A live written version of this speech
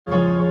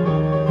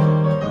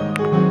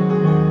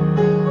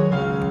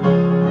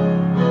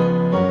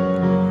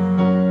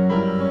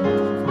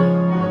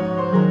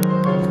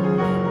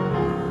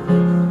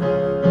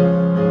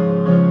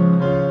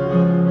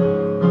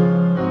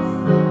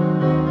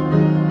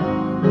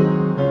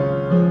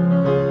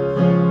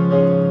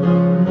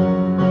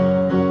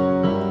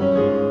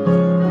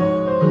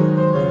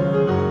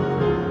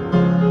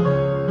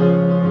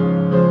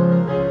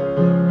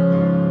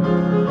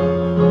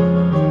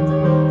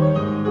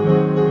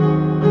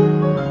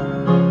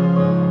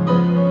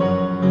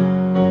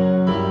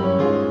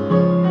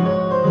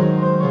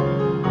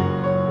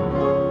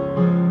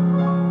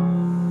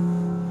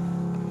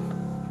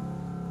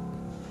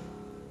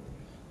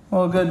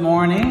good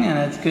morning, and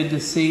it's good to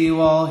see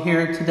you all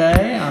here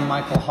today. I'm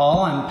Michael Hall.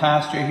 I'm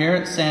pastor here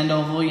at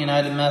Sandoval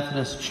United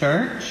Methodist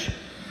Church.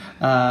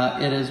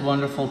 It is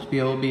wonderful to be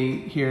able to be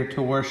here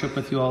to worship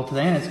with you all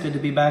today, and it's good to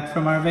be back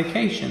from our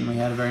vacation. We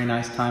had a very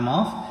nice time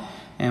off,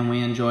 and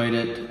we enjoyed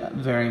it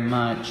very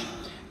much.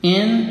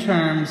 In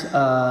terms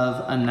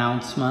of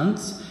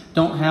announcements,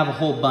 don't have a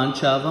whole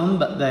bunch of them,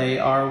 but they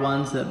are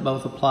ones that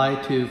both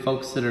apply to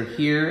folks that are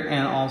here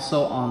and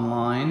also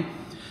online.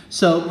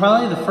 So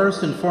probably the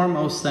first and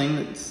foremost thing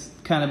that's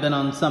kind of been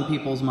on some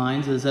people's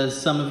minds is, as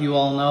some of you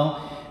all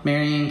know,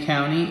 Marion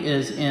County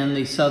is in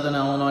the Southern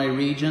Illinois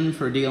region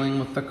for dealing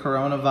with the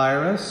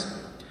coronavirus.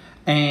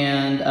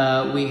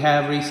 And we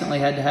have recently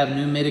had to have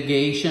new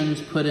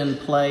mitigations put in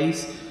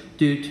place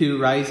due to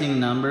rising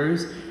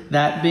numbers.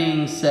 That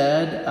being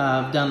said,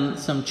 I've done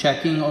some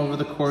checking over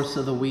the course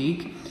of the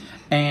week.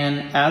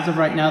 And as of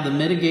right now, the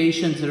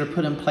mitigations that are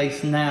put in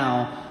place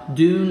now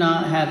do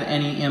not have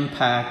any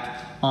impact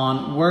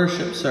on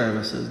worship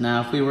services.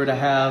 Now, if we were to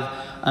have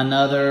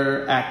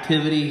another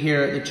activity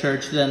here at the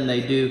church, then they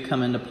do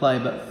come into play.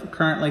 But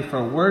currently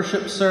for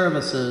worship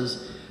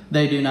services,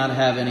 they do not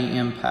have any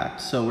impact.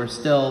 So we're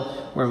still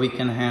where we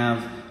can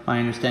have, my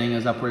understanding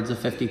is upwards of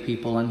 50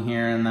 people in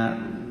here, and that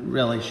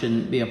really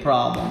shouldn't be a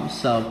problem.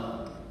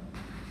 So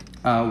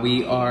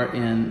we are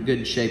in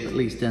good shape, at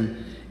least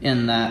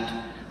in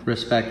that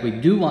respect. We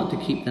do want to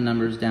keep the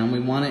numbers down. We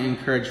want to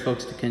encourage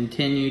folks to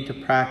continue to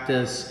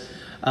practice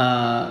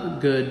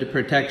good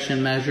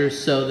protection measures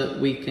so that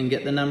we can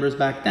get the numbers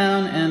back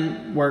down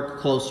and work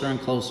closer and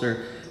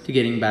closer to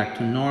getting back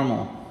to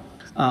normal.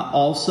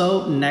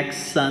 Also,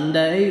 next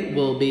Sunday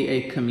will be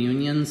a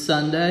communion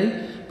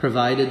Sunday.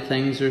 Provided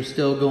things are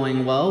still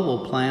going well,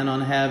 we'll plan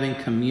on having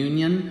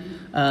communion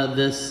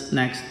this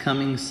next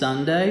coming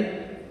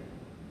Sunday.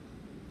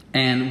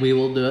 And we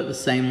will do it the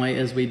same way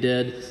as we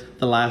did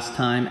the last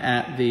time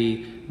at the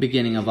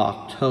beginning of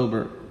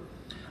October.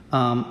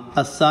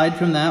 Aside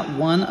from that,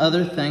 one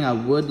other thing I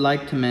would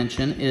like to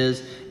mention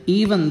is,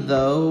 even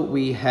though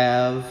we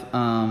have,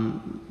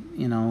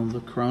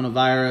 the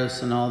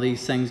coronavirus and all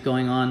these things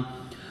going on,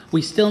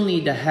 we still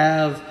need to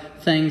have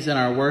things in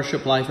our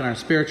worship life and our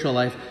spiritual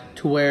life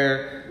to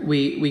where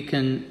we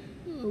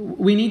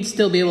need to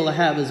still be able to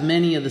have as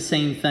many of the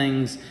same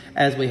things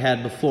as we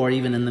had before,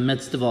 even in the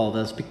midst of all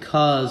this,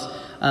 because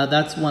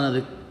that's one of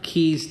the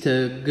keys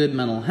to good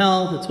mental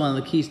health. It's one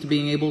of the keys to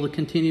being able to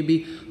continue to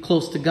be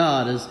close to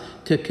God, is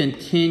to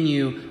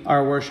continue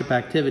our worship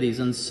activities.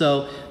 And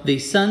so the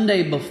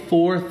Sunday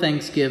before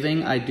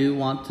Thanksgiving, I do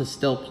want to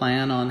still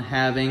plan on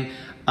having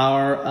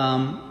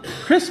our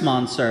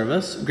Christmas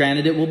service.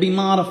 Granted, it will be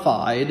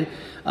modified.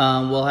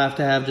 We'll have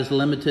to have just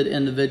limited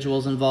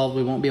individuals involved.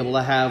 We won't be able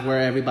to have where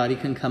everybody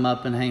can come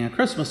up and hang a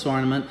Christmas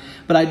ornament.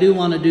 But I do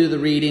want to do the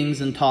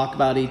readings and talk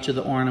about each of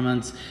the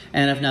ornaments.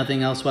 And if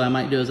nothing else, what I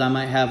might do is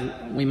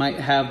we might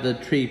have the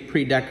tree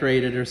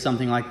pre-decorated or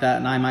something like that.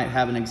 And I might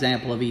have an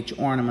example of each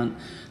ornament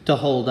to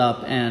hold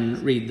up and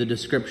read the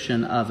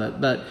description of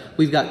it. But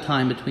we've got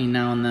time between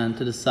now and then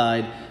to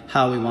decide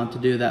how we want to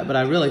do that. But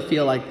I really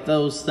feel like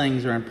those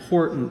things are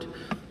important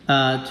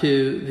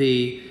to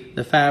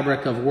the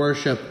fabric of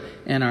worship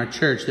in our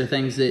church. They're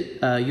things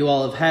that you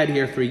all have had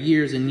here for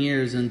years and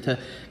years, and to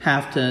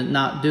have to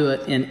not do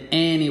it in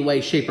any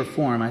way, shape, or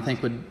form, I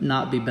think would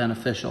not be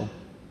beneficial.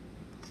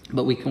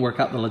 But we can work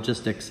out the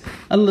logistics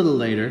a little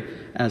later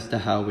as to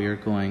how we are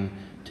going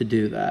to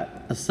do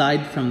that.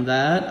 Aside from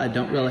that, I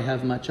don't really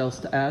have much else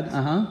to add.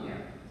 And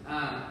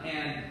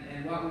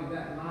what we've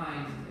got in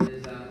mind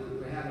is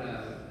we have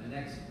a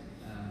next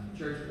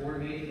church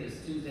board meeting is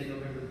Tuesday,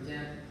 November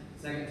 10th,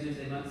 second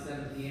Tuesday month,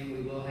 7 p.m.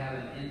 We will have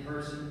an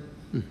in-person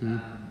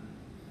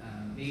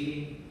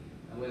meeting,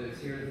 whether it's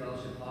here in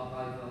Fellowship Hall,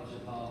 probably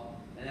Fellowship Hall,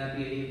 and that'll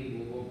be an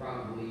evening we'll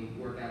probably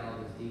work out all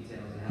those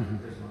details and how the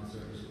Christmas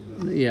service will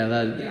go. We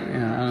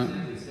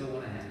still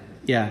want to have it.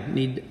 Yeah,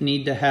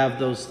 need to have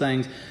those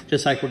things,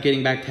 just like we're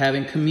getting back to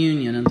having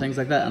communion and things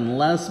like that.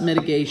 Unless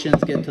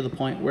mitigations get to the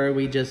point where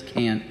we just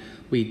can't,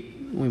 we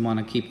want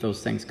to keep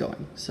those things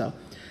going. So,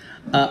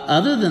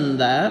 other than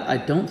that, I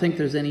don't think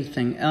there's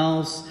anything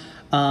else.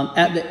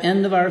 At the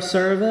end of our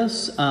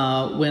service,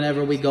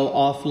 whenever we go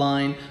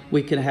offline,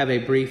 we can have a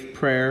brief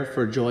prayer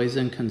for joys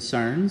and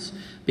concerns,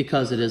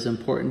 because it is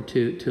important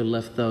to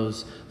lift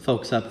those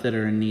folks up that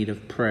are in need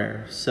of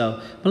prayer. So,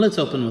 but let's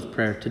open with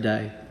prayer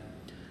today.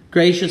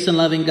 Gracious and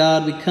loving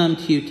God, we come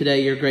to you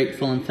today, your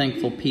grateful and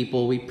thankful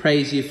people. We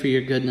praise you for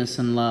your goodness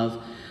and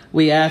love.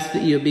 We ask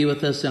that you would be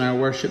with us in our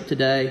worship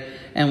today,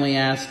 and we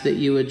ask that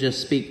you would just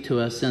speak to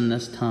us in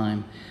this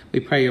time. We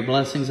pray your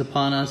blessings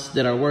upon us,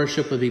 that our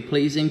worship would be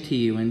pleasing to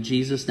you. In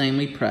Jesus' name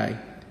we pray.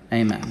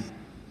 Amen.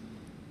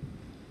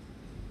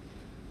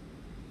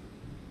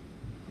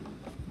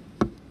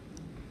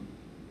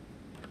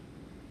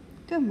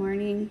 Good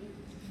morning.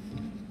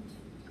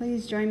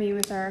 Please join me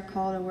with our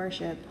call to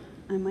worship.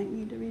 I might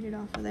need to read it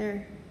off of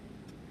there.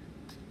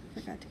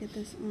 Forgot to get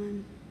this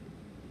on.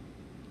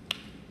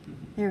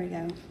 There we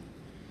go.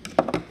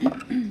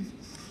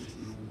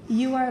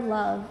 You are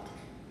loved.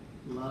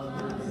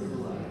 Love is the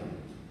light.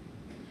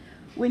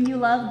 When you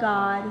love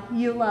God,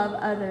 you love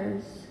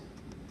others.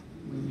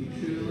 When you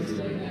truly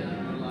lay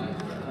down your life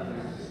for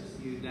others,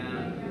 you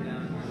down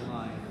your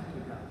life to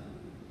God.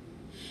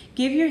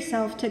 Give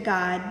yourself to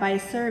God by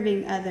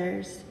serving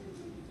others.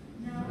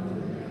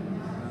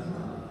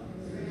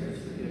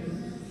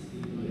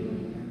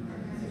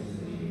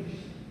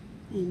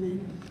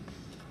 Amen.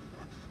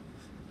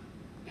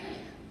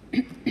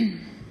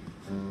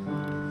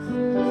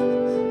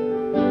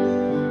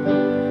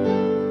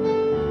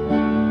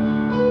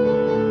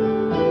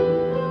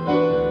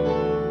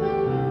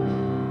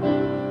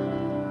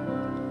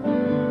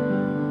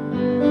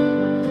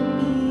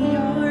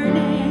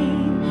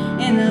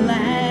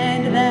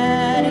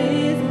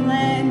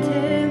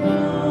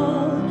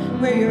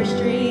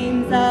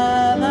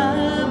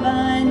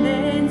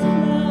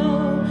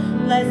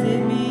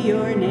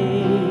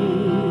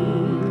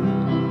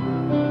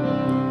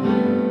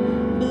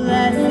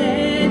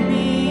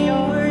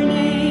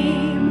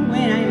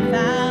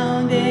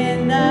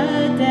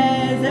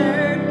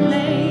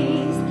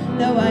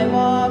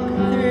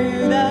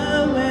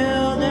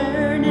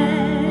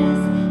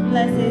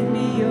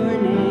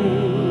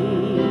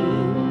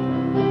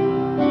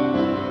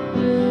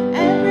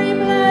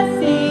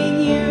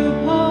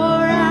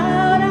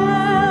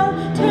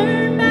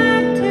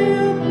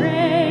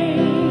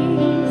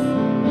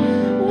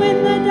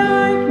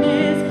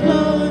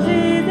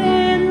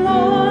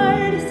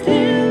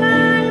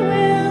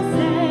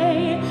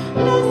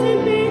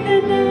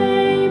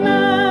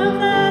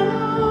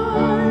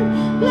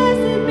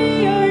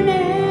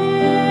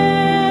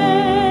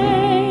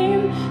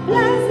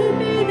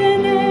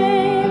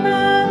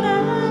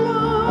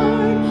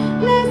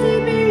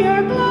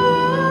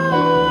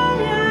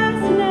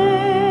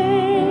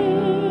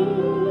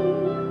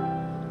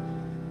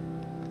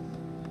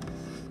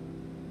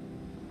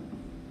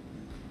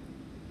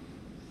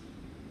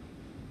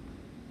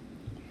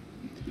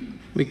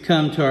 We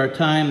come to our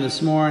time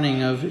this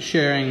morning of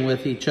sharing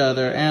with each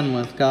other and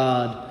with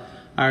God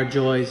our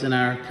joys and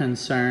our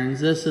concerns.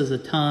 This is a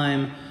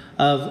time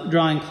of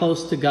drawing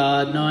close to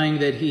God, knowing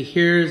that He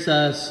hears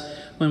us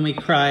when we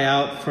cry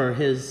out for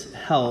His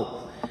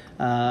help.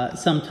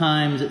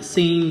 Sometimes it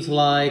seems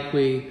like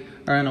we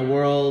are in a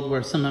world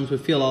where sometimes we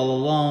feel all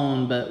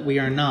alone, but we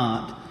are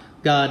not.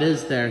 God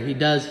is there. He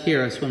does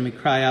hear us when we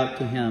cry out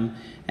to Him,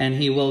 and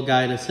He will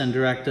guide us and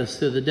direct us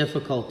through the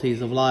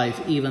difficulties of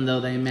life, even though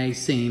they may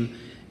seem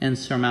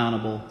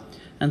insurmountable.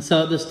 And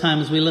so at this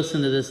time, as we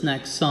listen to this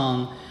next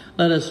song,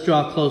 let us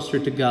draw closer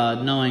to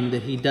God, knowing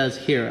that He does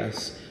hear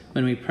us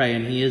when we pray,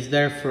 and He is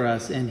there for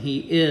us, and He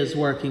is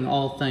working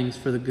all things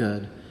for the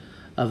good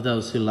of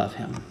those who love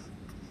Him.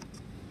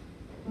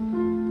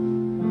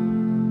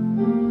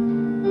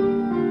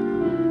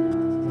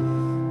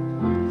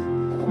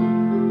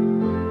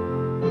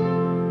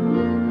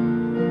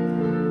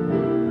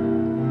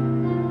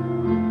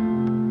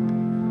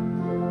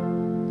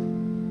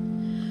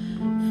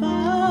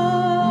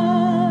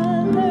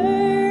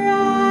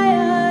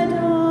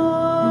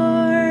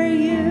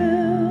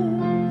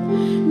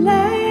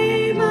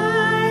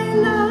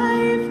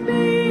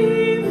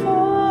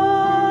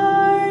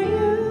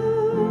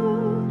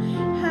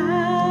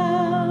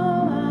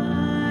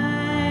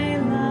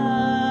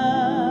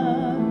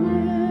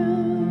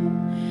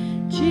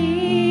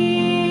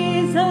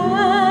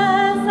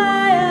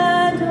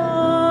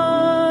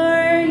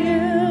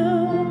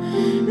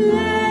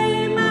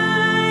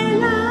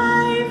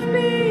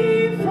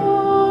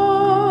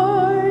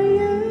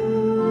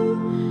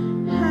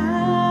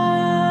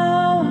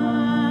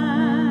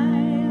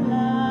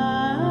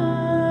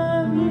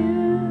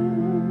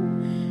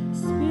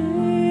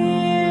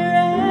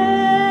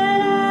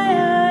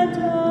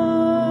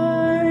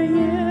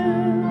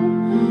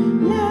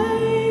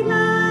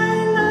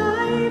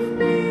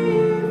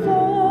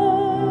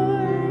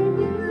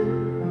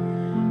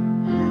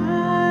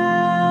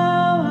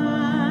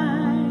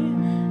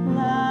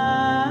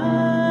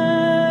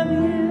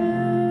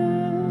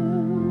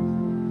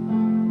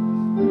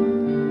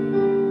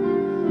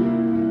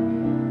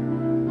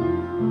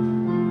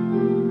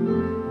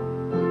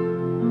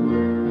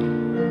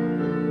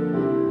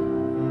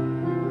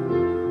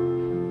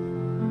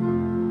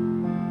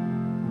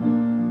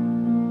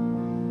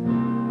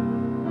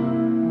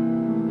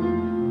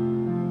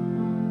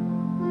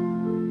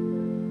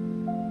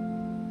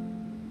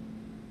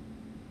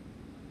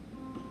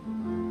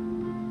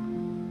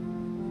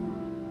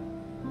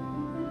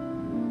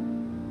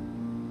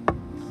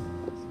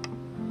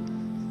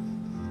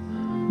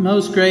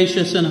 Most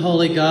gracious and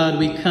holy God,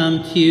 we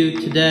come to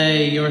you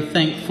today, your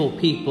thankful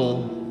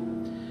people,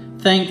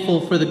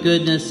 thankful for the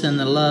goodness and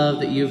the love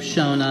that you've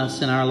shown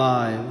us in our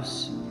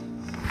lives.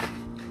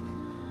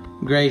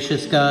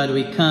 Gracious God,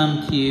 we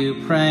come to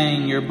you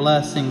praying your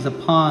blessings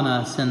upon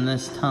us in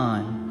this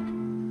time.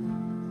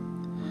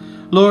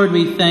 Lord,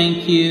 we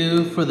thank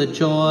you for the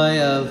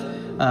joy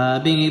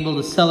of being able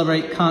to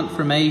celebrate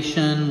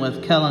confirmation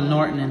with Kellen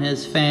Norton and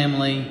his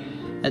family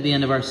at the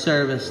end of our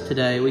service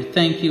today. We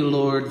thank you,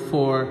 Lord,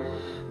 for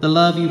the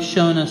love you've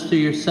shown us through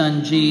your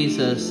Son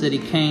Jesus, that he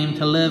came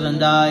to live and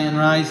die and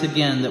rise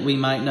again that we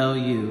might know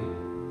you.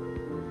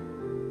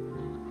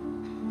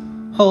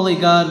 Holy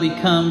God, we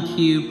come to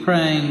you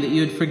praying that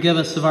you would forgive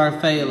us of our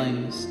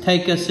failings,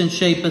 take us and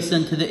shape us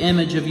into the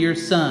image of your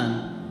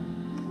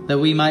Son, that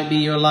we might be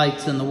your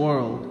lights in the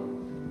world.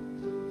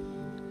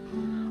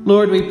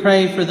 Lord, we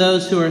pray for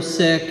those who are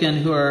sick and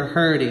who are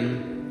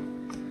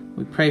hurting.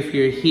 We pray for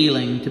your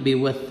healing to be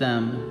with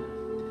them.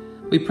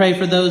 We pray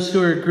for those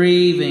who are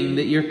grieving,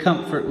 that your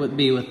comfort would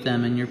be with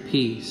them and your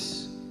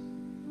peace.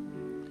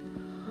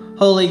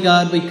 Holy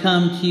God, we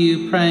come to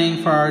you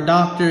praying for our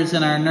doctors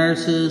and our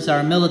nurses,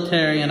 our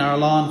military and our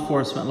law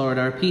enforcement, Lord,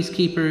 our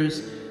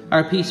peacekeepers,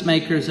 our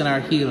peacemakers, and our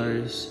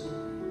healers.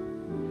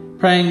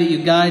 Praying that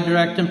you guide,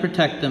 direct, and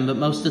protect them, but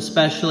most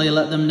especially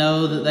let them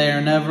know that they are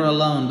never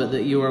alone, but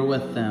that you are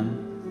with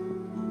them.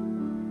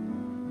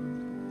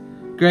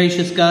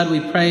 Gracious God, we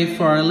pray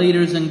for our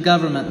leaders in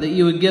government, that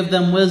you would give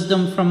them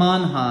wisdom from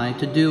on high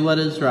to do what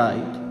is right.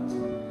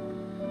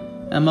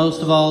 And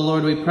most of all,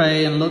 Lord, we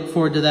pray and look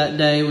forward to that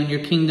day when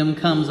your kingdom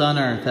comes on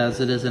earth as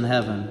it is in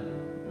heaven.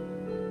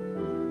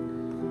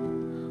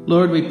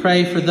 Lord, we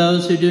pray for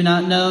those who do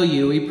not know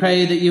you. We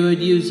pray that you would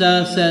use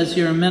us as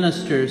your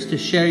ministers to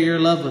share your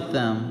love with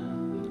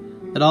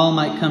them, that all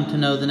might come to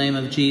know the name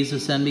of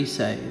Jesus and be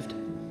saved.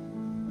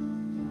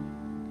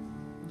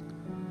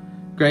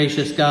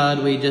 Gracious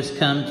God, we just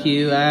come to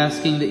you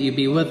asking that you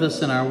be with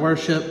us in our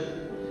worship.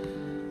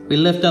 We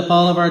lift up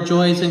all of our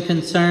joys and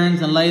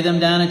concerns and lay them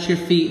down at your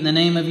feet in the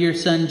name of your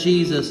Son,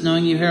 Jesus,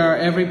 knowing you hear our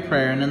every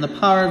prayer, and in the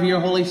power of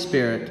your Holy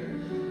Spirit,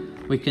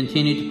 we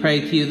continue to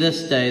pray to you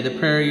this day the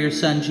prayer your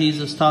Son,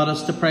 Jesus, taught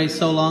us to pray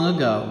so long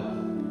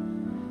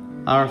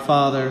ago. Our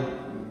Father,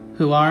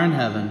 who art in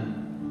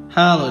heaven,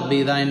 hallowed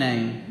be thy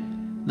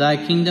name. Thy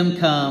kingdom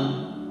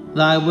come,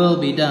 thy will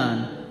be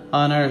done,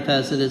 on earth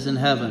as it is in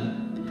heaven.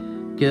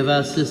 Give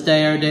us this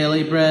day our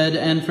daily bread,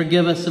 and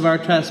forgive us of our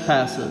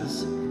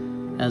trespasses,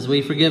 as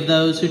we forgive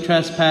those who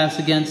trespass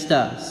against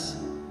us.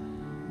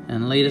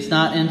 And lead us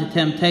not into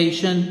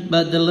temptation,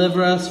 but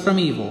deliver us from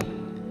evil.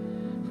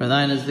 For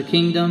thine is the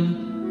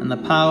kingdom, and the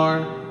power,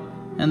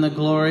 and the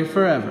glory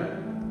forever.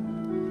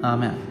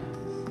 Amen.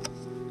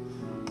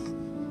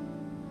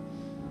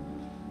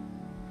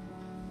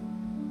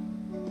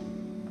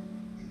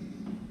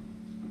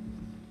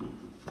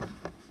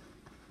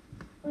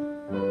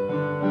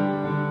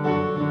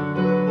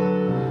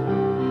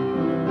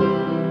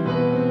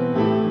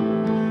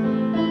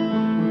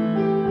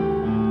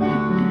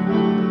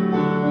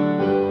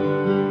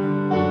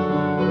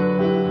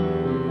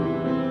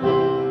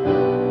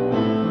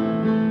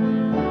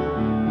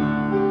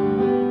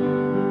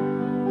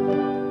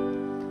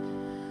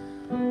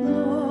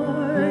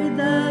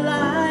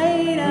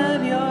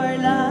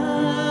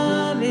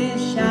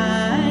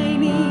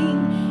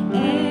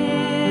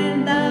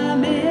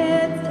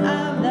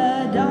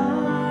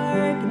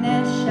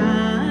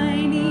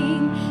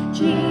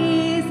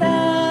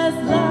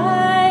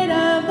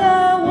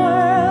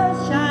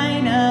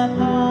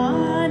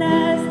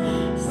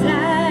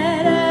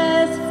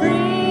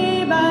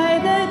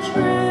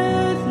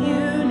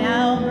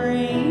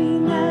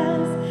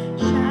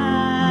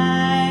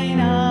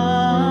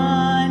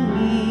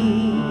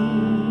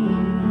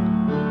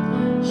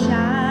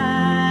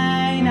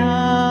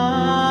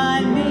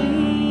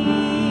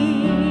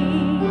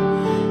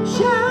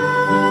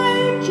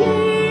 Shine,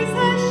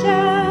 Jesus,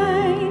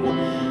 shine.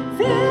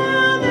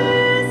 Fill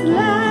this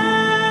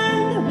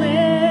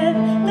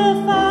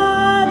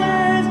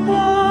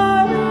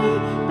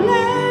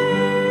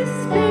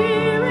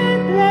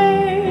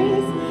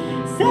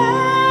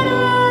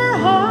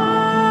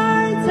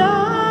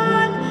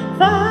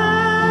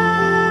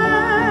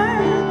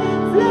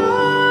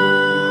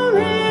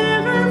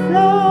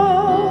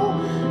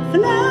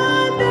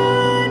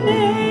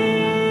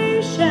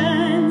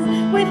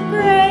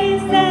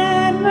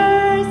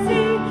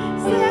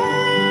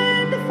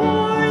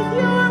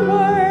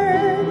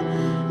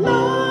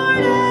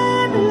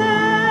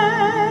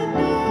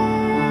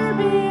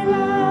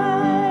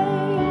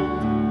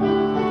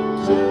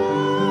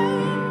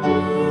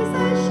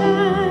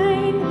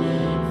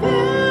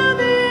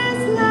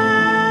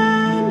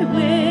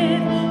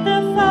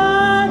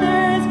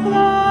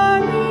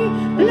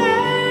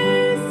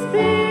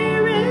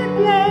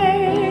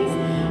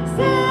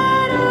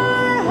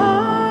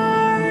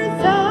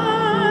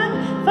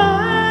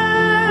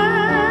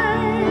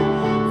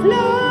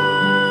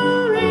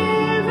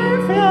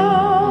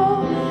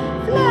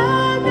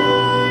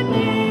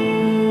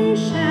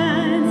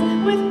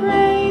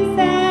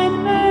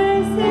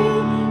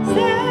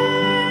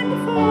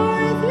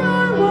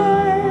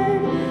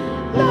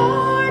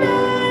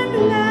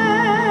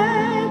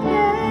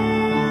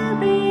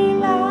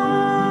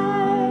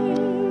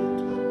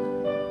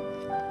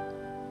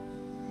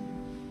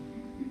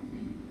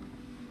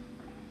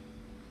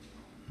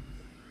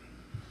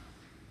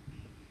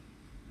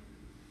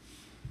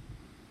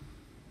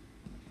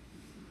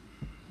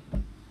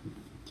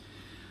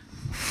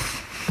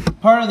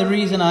part of the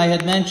reason I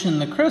had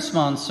mentioned the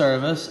Christmas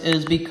service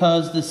is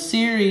because the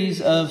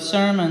series of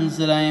sermons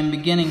that I am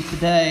beginning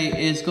today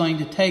is going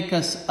to take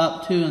us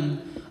up to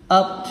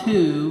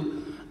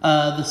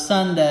the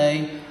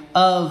Sunday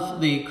of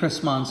the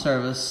Christmas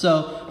service.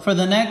 So for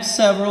the next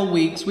several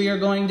weeks, we are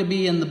going to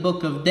be in the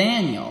book of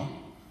Daniel,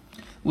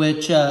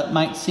 which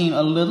might seem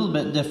a little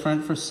bit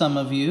different for some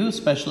of you,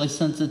 especially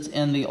since it's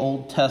in the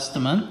Old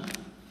Testament.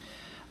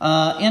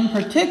 In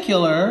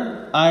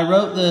particular, I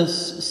wrote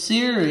this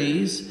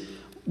series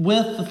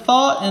with the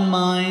thought in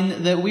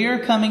mind that we are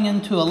coming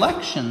into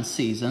election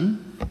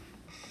season.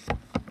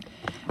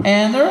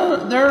 And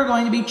there are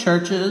going to be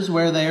churches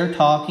where they are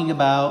talking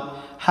about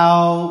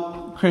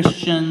how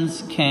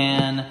Christians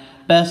can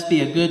best be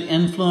a good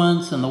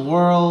influence in the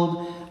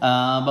world,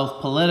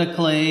 both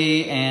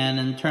politically and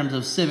in terms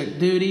of civic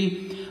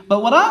duty.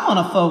 But what I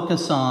want to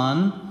focus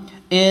on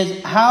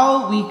is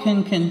how we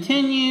can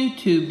continue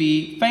to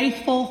be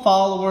faithful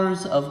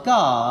followers of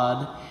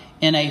God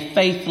in a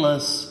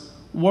faithless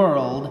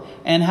world,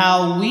 and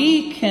how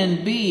we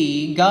can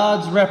be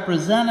God's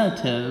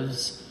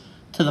representatives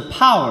to the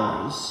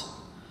powers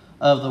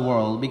of the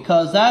world,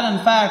 because that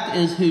in fact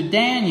is who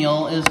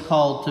Daniel is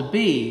called to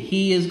be.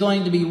 He is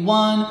going to be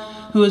one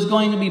who is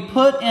going to be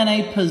put in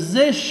a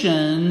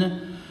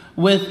position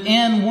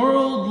within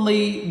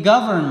worldly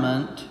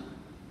government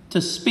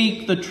to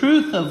speak the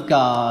truth of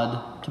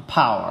God to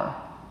power.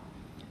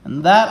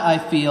 And that, I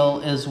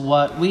feel, is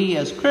what we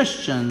as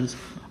Christians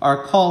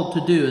are called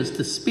to do, is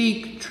to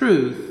speak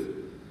truth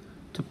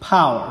to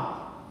power.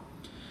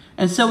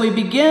 And so we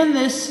begin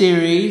this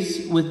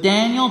series with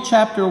Daniel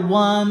chapter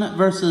 1,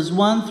 verses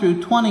 1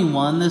 through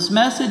 21. This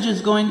message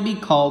is going to be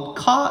called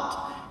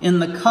Caught in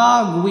the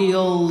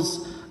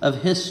Cogwheels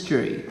of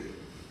History.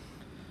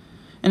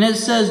 And it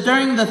says,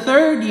 during the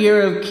 3rd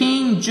year of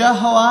King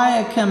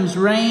Jehoiakim's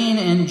reign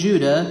in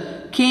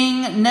Judah,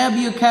 King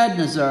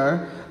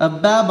Nebuchadnezzar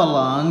of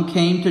Babylon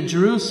came to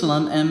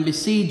Jerusalem and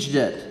besieged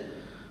it.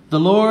 The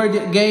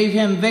Lord gave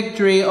him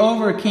victory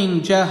over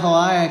King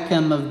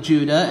Jehoiakim of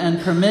Judah and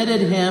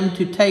permitted him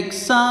to take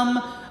some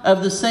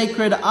of the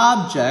sacred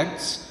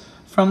objects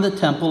from the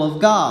temple of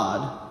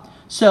God.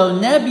 So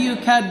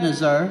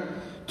Nebuchadnezzar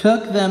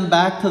took them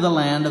back to the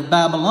land of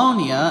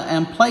Babylonia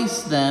and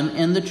placed them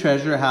in the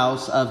treasure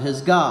house of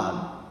his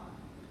God.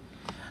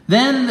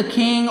 Then the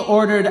king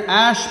ordered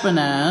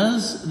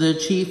Ashpenaz, the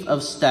chief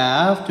of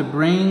staff, to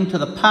bring to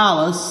the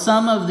palace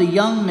some of the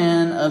young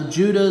men of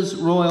Judah's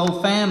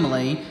royal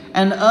family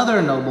and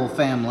other noble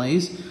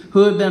families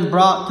who had been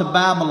brought to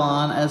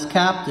Babylon as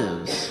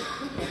captives.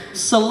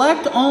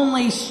 Select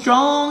only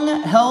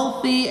strong,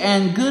 healthy,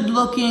 and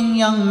good-looking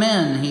young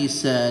men, he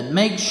said.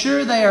 Make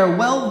sure they are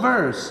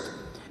well-versed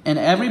in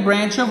every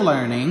branch of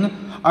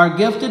learning, are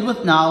gifted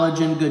with knowledge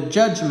and good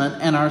judgment,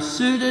 and are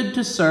suited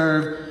to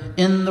serve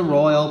in the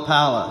royal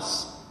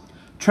palace.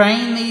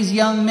 Train these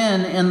young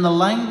men in the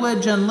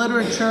language and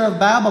literature of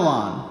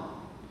Babylon.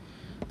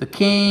 The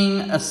king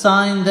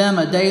assigned them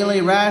a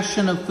daily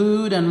ration of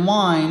food and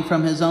wine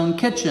from his own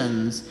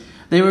kitchens.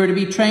 They were to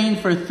be trained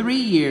for 3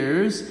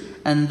 years,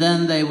 and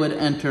then they would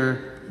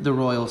enter the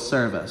royal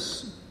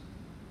service.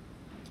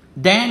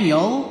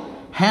 Daniel,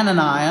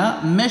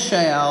 Hananiah,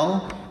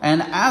 Mishael,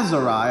 and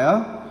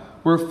Azariah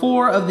were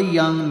 4 of the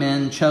young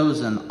men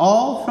chosen,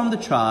 all from the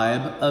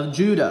tribe of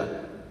Judah.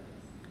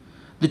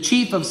 The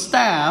chief of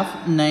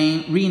staff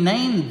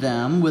renamed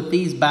them with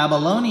these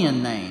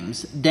Babylonian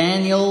names.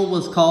 Daniel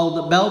was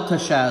called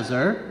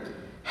Belteshazzar,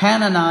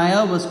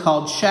 Hananiah was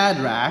called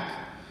Shadrach,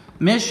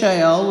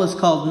 Mishael was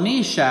called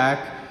Meshach,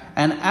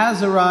 and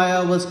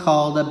Azariah was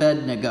called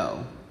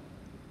Abednego.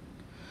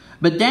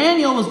 But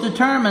Daniel was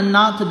determined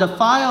not to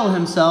defile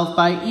himself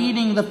by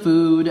eating the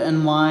food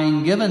and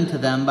wine given to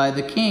them by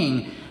the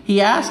king.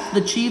 He asked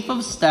the chief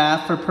of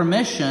staff for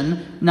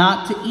permission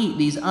not to eat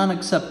these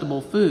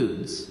unacceptable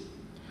foods.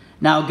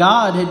 Now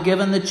God had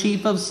given the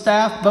chief of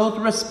staff both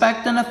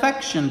respect and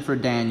affection for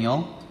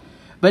Daniel.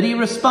 But he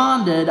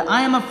responded,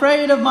 I am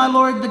afraid of my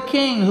lord the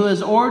king, who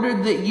has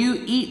ordered that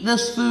you eat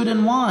this food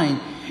and wine.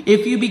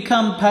 If you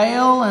become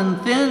pale and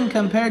thin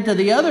compared to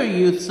the other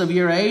youths of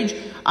your age,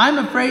 I'm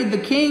afraid the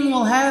king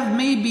will have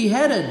me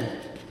beheaded.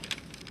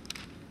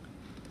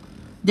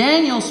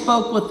 Daniel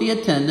spoke with the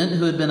attendant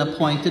who had been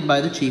appointed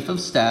by the chief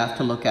of staff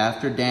to look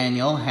after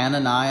Daniel,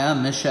 Hananiah,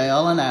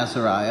 Mishael, and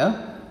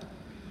Azariah.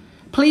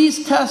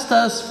 Please test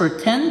us for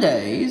 10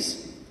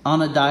 days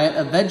on a diet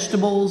of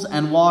vegetables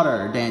and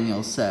water,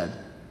 Daniel said.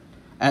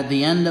 At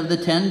the end of the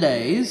 10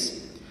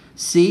 days,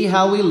 see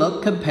how we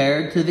look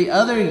compared to the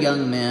other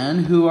young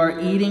men who are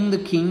eating the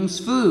king's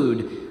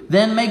food.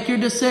 Then make your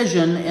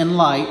decision in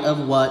light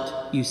of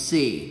what you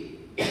see.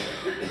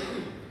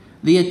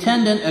 The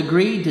attendant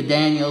agreed to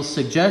Daniel's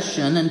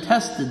suggestion and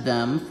tested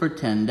them for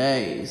 10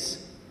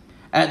 days.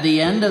 At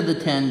the end of the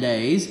 10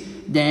 days,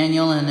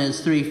 Daniel and his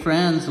 3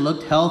 friends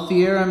looked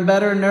healthier and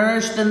better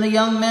nourished than the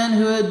young men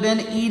who had been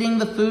eating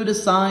the food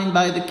assigned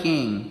by the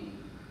king.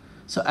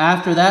 So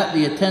after that,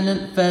 the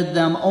attendant fed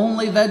them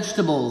only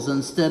vegetables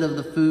instead of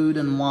the food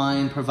and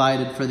wine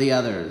provided for the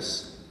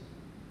others.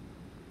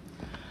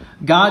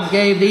 God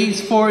gave these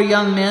 4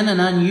 young men an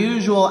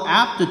unusual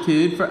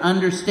aptitude for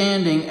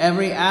understanding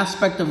every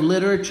aspect of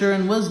literature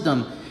and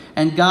wisdom,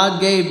 and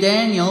God gave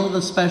Daniel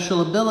the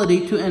special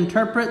ability to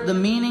interpret the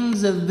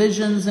meanings of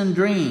visions and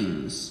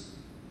dreams.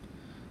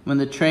 When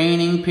the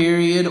training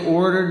period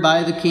ordered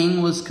by the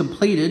king was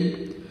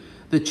completed,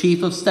 the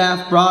chief of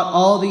staff brought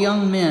all the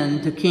young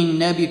men to King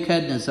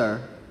Nebuchadnezzar.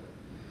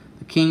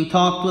 The king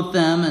talked with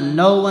them, and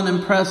no one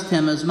impressed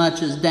him as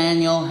much as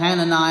Daniel,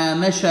 Hananiah,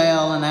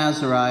 Mishael, and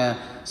Azariah.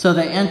 So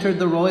they entered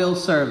the royal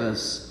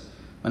service.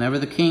 Whenever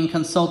the king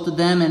consulted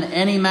them in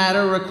any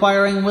matter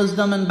requiring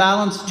wisdom and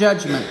balanced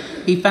judgment,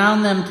 he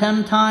found them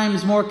 10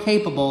 times more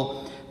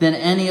capable than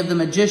any of the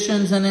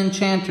magicians and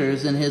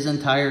enchanters in his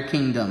entire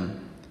kingdom.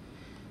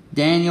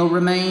 Daniel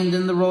remained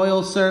in the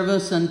royal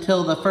service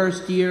until the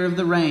 1st year of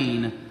the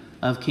reign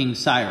of King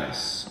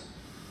Cyrus.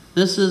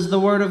 This is the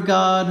word of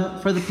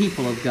God for the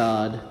people of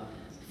God.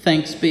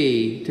 Thanks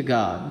be to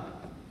God.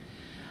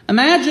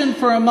 Imagine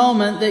for a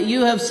moment that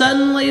you have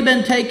suddenly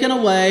been taken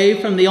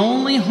away from the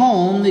only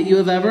home that you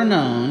have ever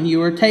known.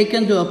 You are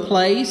taken to a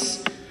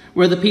place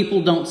where the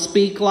people don't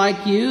speak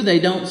like you, they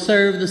don't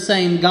serve the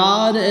same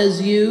God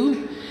as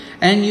you,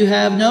 and you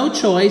have no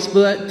choice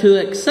but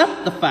to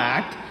accept the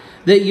fact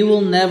that you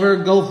will never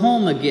go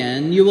home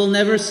again. You will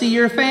never see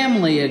your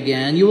family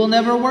again. You will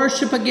never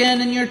worship again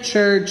in your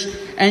church,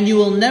 and you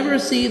will never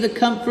see the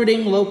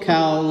comforting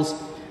locales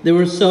that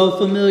were so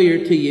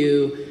familiar to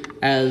you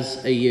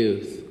as a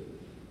youth.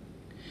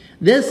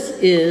 This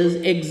is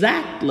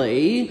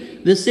exactly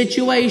the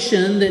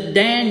situation that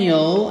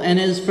Daniel and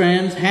his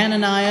friends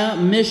Hananiah,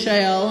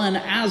 Mishael, and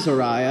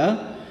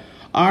Azariah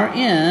are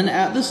in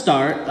at the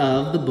start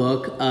of the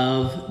book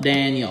of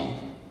Daniel.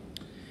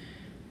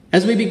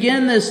 As we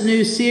begin this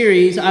new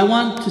series, I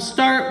want to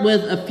start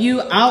with a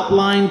few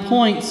outline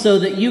points so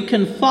that you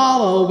can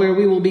follow where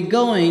we will be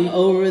going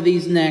over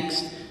these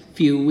next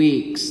few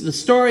weeks. The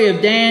story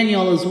of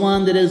Daniel is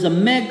one that is a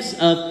mix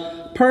of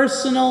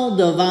personal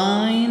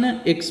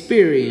divine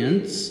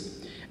experience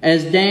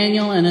as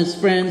Daniel and his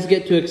friends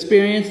get to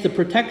experience the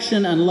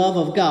protection and love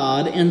of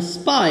God in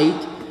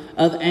spite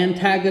of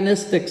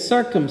antagonistic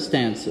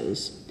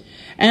circumstances.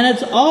 And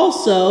it's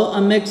also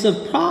a mix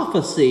of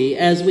prophecy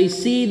as we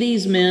see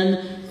these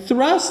men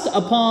thrust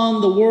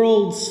upon the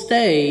world's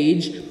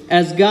stage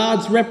as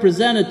God's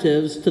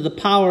representatives to the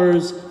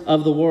powers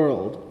of the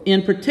world.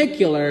 In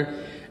particular,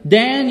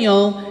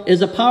 Daniel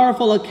is a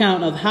powerful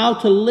account of how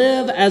to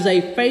live as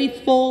a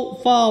faithful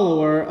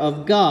follower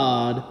of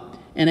God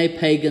in a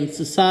pagan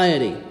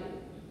society.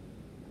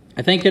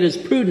 I think it is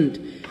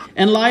prudent,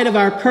 in light of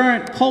our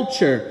current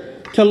culture,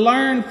 to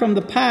learn from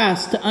the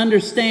past to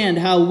understand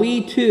how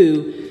we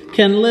too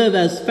can live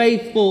as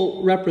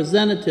faithful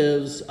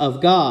representatives of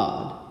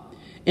God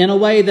in a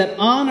way that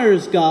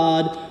honors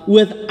God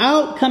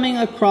without coming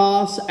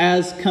across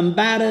as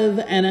combative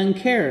and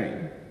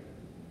uncaring.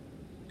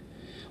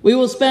 We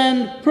will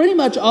spend pretty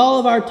much all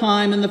of our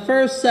time in the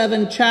first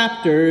 7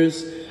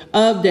 chapters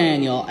of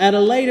Daniel. At a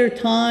later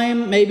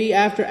time, maybe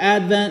after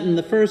Advent and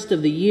the first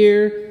of the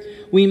year,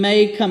 we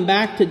may come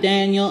back to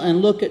Daniel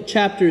and look at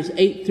chapters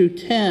 8 through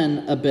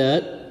 10 a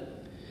bit.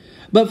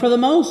 But for the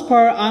most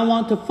part, I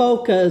want to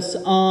focus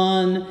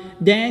on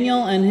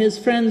Daniel and his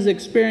friends'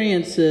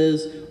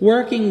 experiences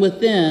working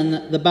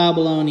within the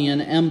Babylonian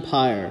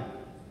Empire.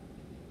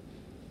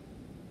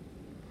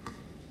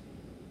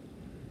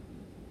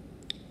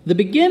 The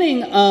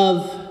beginning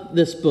of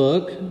this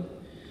book,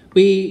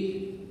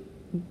 we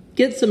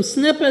get some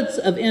snippets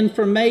of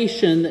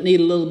information that need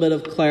a little bit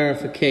of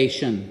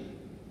clarification.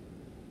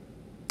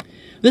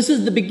 This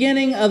is the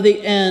beginning of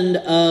the end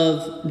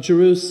of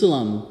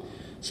Jerusalem.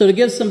 So to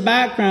give some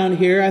background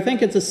here, I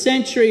think it's a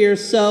century or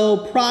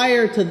so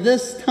prior to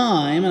this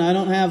time, and I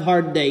don't have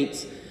hard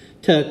dates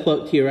to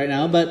quote to you right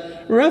now,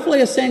 but roughly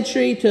a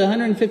century to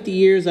 150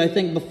 years, I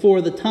think,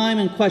 before the time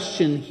in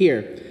question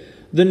here.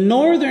 The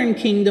northern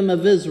kingdom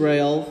of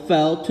Israel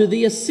fell to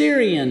the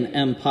Assyrian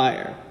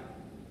Empire.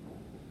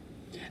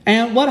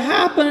 And what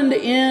happened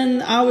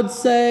in, I would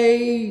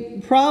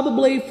say,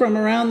 probably from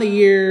around the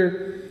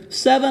year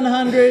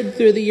 700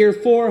 through the year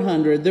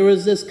 400, there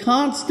was this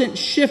constant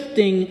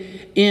shifting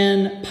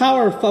in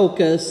power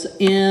focus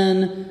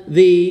in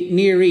the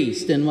Near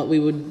East, in what we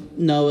would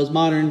know as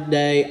modern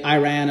day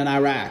Iran and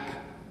Iraq.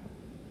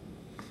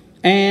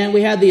 And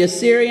we had the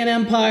Assyrian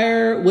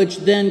Empire, which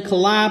then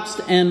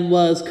collapsed and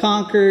was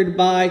conquered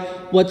by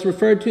what's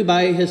referred to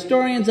by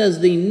historians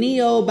as the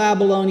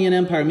Neo-Babylonian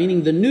Empire,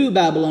 meaning the New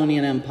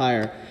Babylonian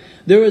Empire.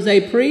 There was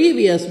a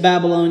previous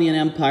Babylonian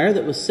Empire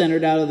that was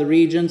centered out of the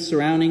region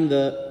surrounding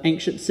the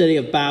ancient city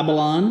of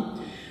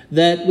Babylon,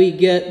 that we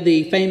get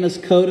the famous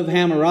Code of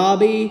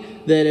Hammurabi,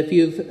 that if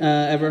you've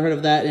ever heard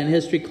of that in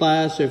history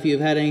class, or if you've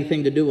had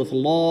anything to do with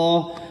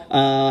law,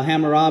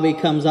 Hammurabi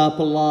comes up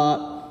a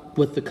lot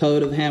with the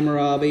Code of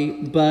Hammurabi,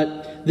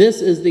 but this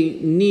is the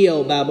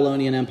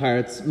Neo-Babylonian Empire.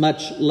 It's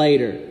much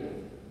later.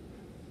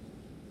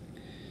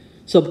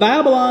 So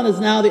Babylon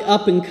is now the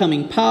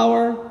up-and-coming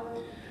power,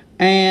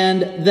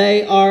 and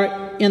they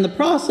are in the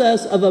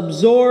process of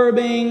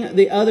absorbing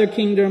the other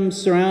kingdoms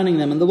surrounding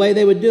them. And the way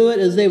they would do it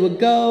is they would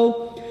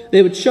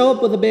show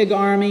up with a big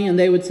army, and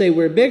they would say,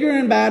 we're bigger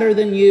and badder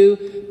than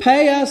you,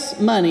 pay us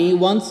money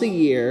once a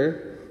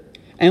year,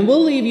 and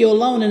we'll leave you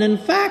alone, and in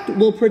fact,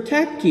 we'll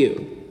protect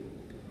you.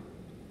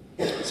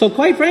 So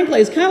quite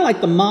frankly, it's kind of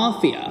like the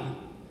mafia.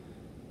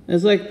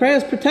 It's like, pay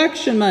us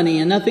protection money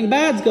and nothing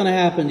bad's going to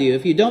happen to you.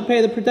 If you don't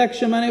pay the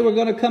protection money, we're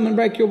going to come and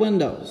break your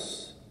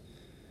windows.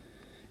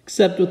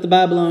 Except with the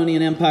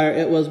Babylonian Empire,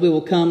 it was, we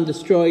will come,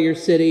 destroy your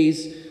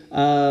cities,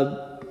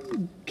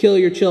 kill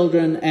your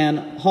children,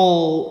 and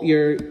haul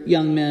your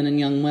young men and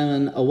young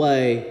women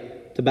away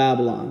to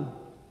Babylon.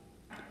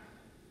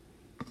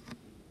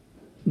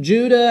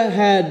 Judah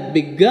had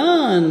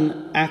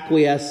begun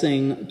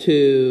acquiescing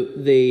to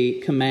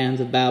the commands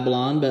of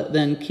Babylon, but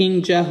then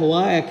King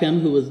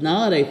Jehoiakim, who was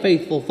not a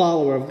faithful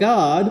follower of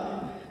God,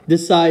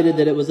 decided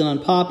that it was an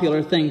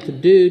unpopular thing to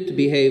do to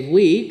behave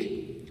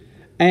weak,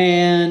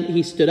 and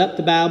he stood up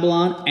to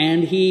Babylon,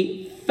 and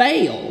he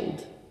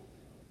failed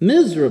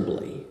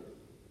miserably.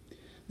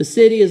 The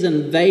city is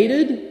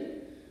invaded.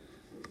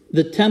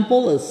 The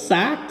temple is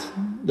sacked.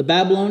 The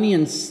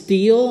Babylonians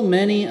steal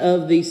many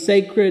of the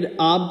sacred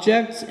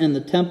objects in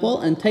the temple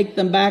and take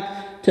them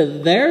back to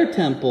their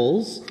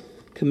temples,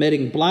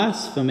 committing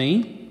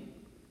blasphemy.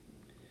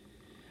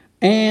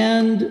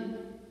 And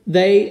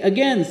they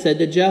again said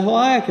to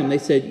Jehoiakim, they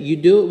said, you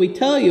do what we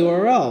tell you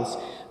or else.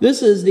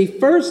 This is the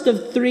first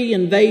of 3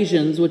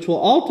 invasions, which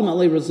will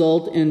ultimately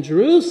result in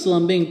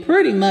Jerusalem being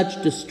pretty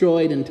much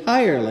destroyed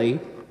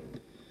entirely.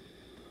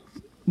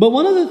 But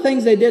one of the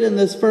things they did in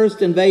this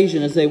first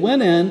invasion is they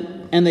went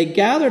in and they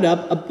gathered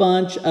up a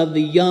bunch of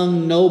the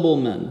young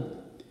noblemen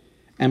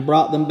and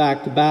brought them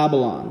back to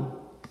Babylon.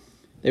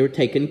 They were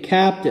taken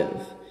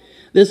captive.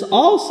 This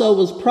also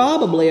was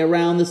probably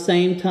around the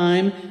same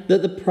time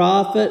that the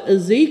prophet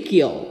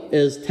Ezekiel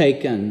is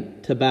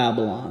taken to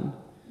Babylon.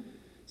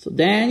 So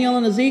Daniel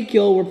and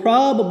Ezekiel were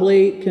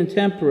probably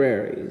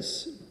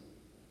contemporaries.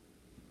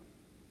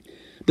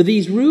 But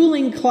these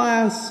ruling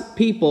class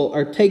people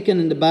are taken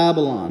into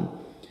Babylon.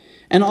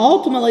 And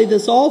ultimately,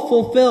 this all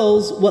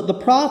fulfills what the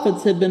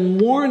prophets had been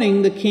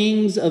warning the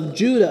kings of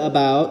Judah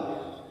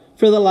about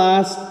for the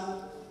last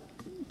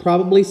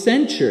probably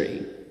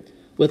century,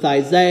 with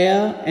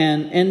Isaiah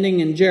and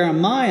ending in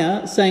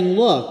Jeremiah saying,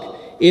 look,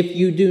 if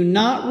you do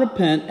not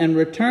repent and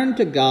return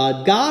to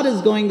God, God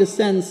is going to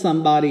send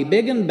somebody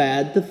big and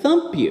bad to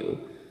thump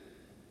you.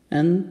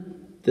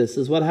 And this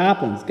is what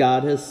happens.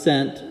 God has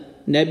sent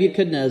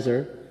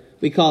Nebuchadnezzar.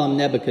 We call him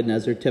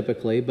Nebuchadnezzar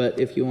typically, but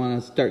if you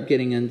want to start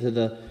getting into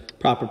the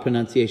proper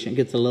pronunciation, it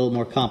gets a little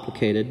more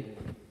complicated.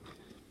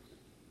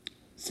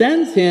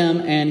 Sends him,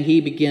 and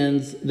he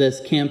begins this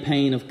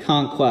campaign of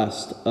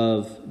conquest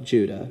of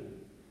Judah.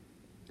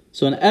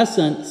 So in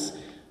essence,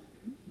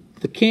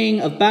 the king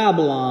of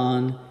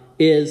Babylon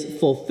is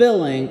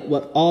fulfilling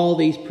what all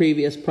these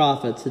previous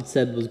prophets had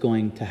said was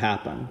going to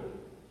happen.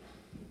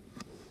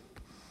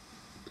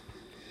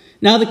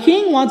 Now the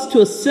king wants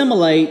to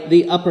assimilate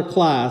the upper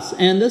class,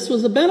 and this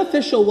was a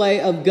beneficial way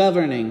of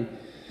governing.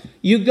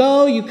 You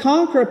go, you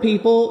conquer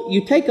people,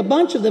 you take a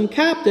bunch of them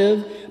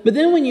captive, but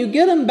then when you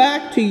get them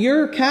back to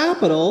your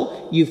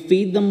capital, you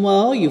feed them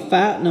well, you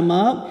fatten them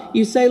up.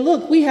 You say,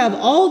 look, we have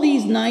all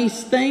these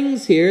nice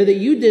things here that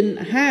you didn't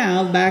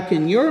have back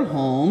in your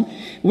home.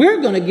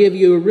 We're going to give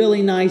you a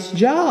really nice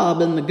job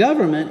in the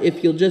government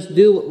if you'll just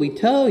do what we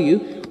tell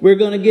you. We're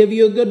going to give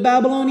you a good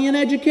Babylonian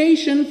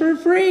education for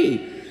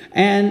free.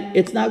 And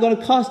it's not going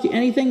to cost you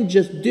anything.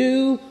 Just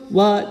do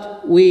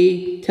what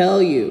we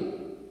tell you.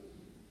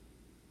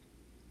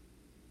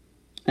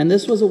 And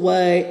this was a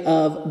way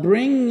of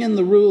bringing in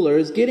the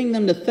rulers, getting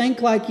them to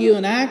think like you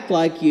and act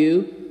like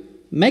you,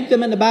 make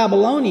them into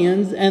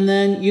Babylonians, and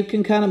then you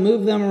can kind of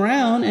move them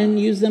around and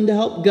use them to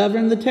help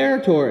govern the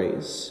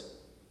territories.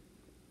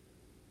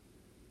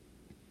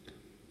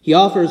 He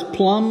offers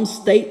plum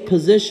state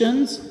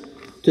positions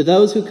to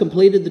those who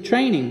completed the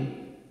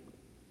training.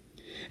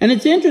 And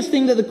it's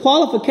interesting that the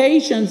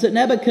qualifications that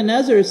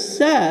Nebuchadnezzar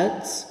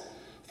sets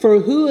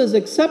for who is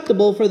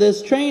acceptable for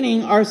this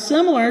training are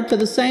similar to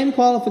the same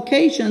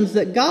qualifications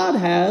that God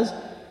has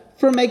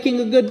for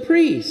making a good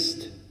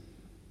priest.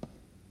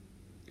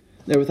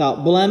 They're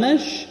without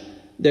blemish,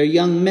 they're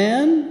young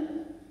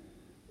men,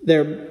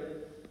 they're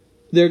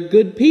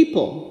good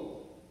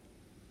people.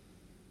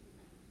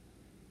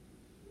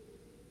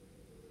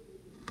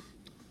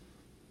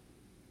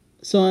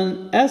 So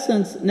in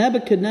essence,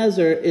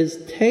 Nebuchadnezzar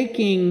is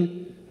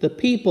taking the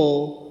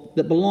people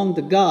that belong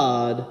to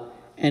God,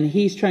 and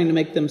he's trying to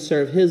make them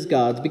serve his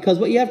gods. Because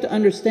what you have to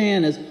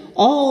understand is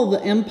all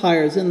the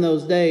empires in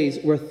those days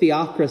were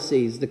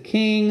theocracies. The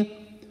king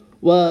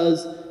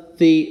was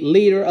the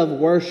leader of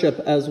worship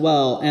as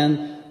well.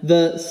 And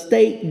the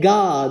state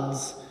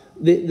gods,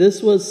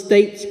 this was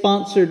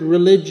state-sponsored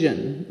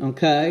religion,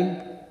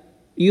 okay?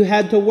 You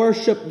had to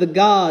worship the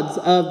gods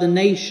of the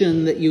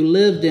nation that you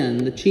lived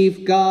in. The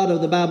chief god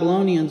of the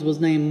Babylonians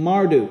was named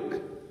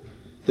Marduk,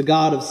 the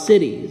god of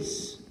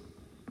cities.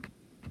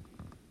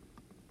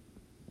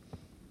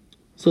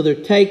 So they're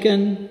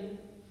taken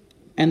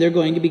and they're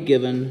going to be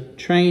given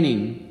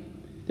training.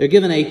 They're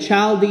given a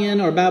Chaldean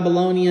or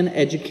Babylonian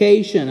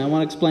education. I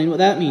want to explain what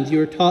that means.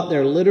 You are taught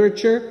their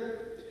literature,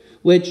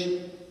 which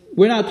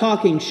we're not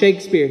talking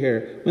Shakespeare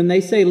here. When they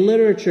say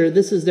literature,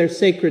 this is their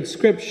sacred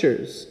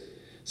scriptures.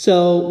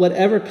 So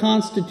whatever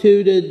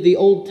constituted the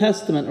Old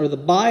Testament or the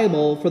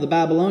Bible for the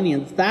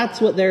Babylonians,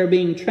 that's what they're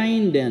being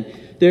trained in.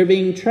 They're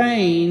being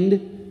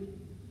trained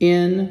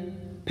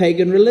in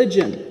pagan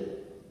religion.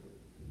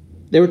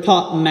 They were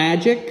taught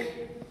magic,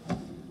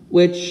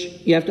 which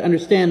you have to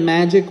understand,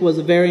 magic was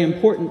a very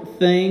important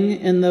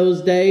thing in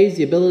those days.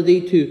 The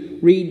ability to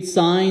read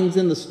signs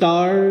in the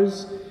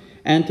stars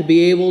and to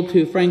be able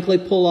to, frankly,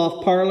 pull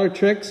off parlor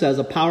tricks as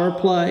a power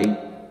play.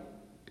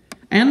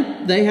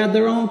 And they had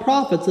their own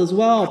prophets as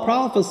well.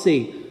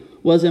 Prophecy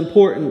was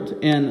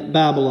important in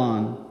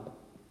Babylon.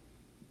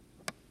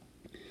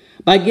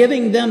 By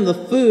giving them the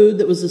food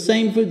that was the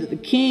same food that the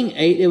king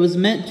ate, it was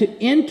meant to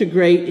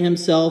integrate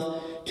himself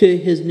to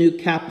his new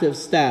captive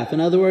staff. In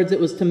other words, it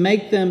was to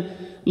make them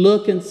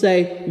look and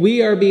say,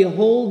 we are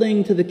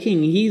beholding to the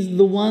king. He's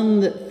the one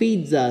that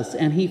feeds us,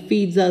 and he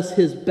feeds us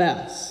his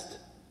best.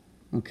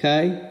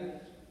 Okay?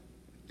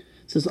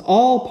 This is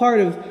all part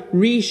of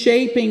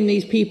reshaping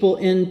these people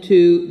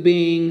into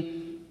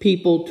being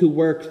people to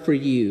work for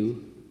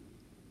you.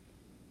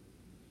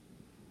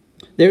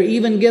 They're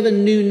even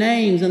given new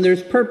names, and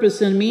there's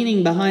purpose and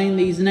meaning behind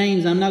these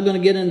names. I'm not going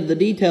to get into the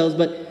details,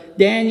 but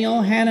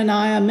Daniel,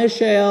 Hananiah,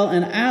 Mishael,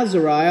 and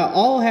Azariah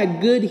all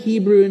had good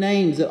Hebrew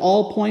names that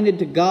all pointed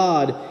to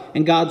God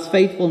and God's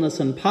faithfulness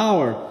and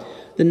power.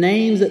 The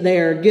names that they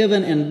are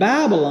given in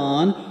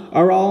Babylon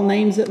are all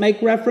names that make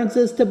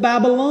references to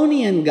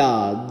Babylonian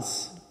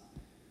gods.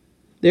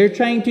 They're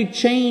trying to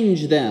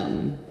change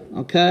them,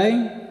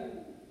 okay?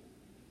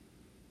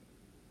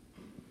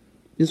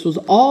 This was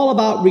all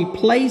about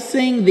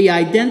replacing the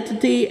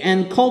identity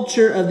and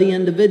culture of the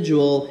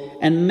individual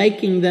and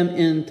making them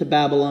into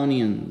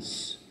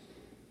Babylonians.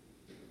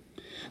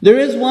 There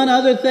is one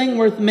other thing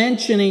worth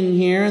mentioning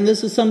here, and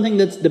this is something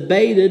that's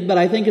debated, but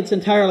I think it's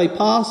entirely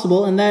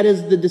possible, and that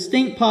is the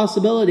distinct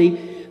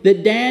possibility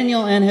that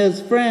Daniel and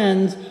his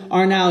friends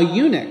are now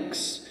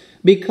eunuchs,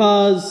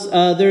 because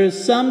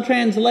there's some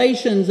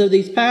translations of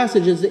these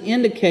passages that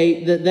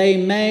indicate that they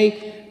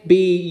may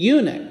be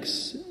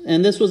eunuchs.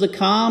 And this was a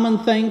common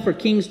thing for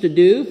kings to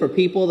do, for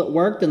people that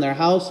worked in their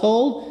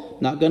household.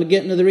 Not going to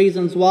get into the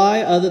reasons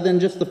why, other than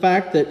just the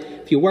fact that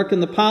if you work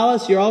in the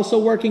palace, you're also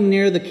working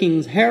near the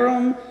king's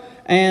harem,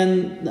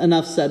 and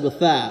enough said with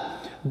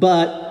that.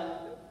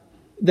 But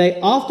they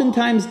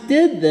oftentimes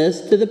did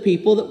this to the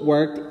people that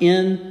worked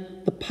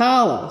in the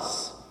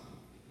palace.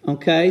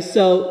 Okay,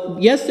 so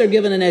yes, they're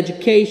given an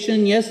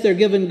education, yes, they're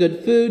given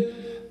good food,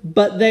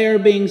 but they are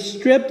being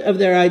stripped of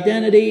their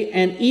identity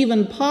and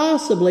even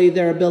possibly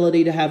their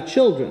ability to have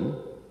children.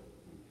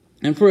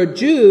 And for a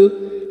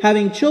Jew,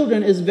 having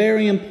children is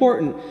very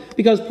important,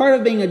 because part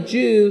of being a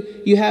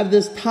Jew, you have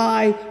this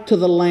tie to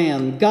the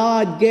land.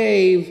 God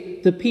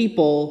gave the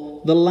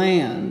people the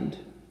land.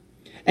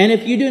 And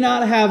if you do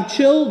not have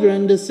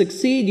children to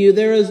succeed you,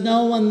 there is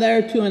no one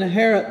there to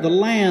inherit the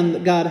land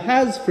that God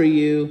has for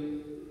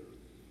you.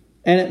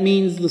 And it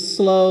means the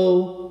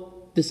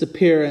slow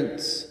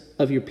disappearance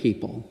of your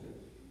people.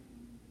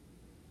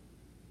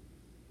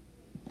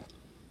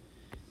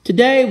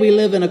 Today we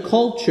live in a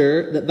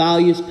culture that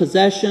values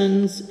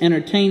possessions,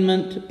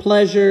 entertainment,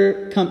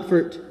 pleasure,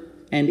 comfort,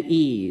 and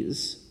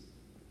ease.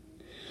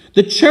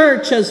 The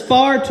church has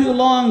far too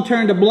long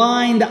turned a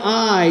blind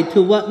eye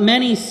to what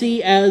many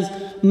see as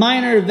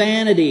minor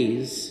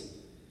vanities.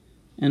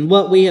 And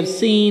what we have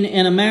seen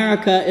in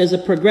America is a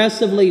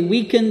progressively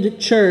weakened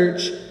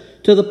church,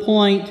 to the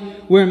point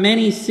where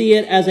many see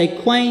it as a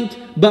quaint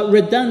but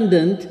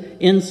redundant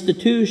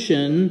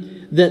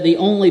institution that the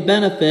only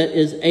benefit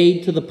is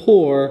aid to the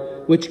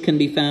poor, which can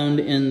be found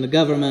in the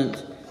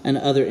government and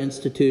other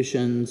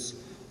institutions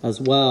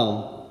as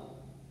well.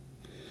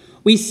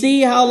 We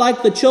see how,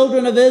 like the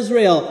children of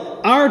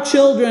Israel, our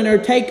children are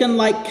taken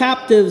like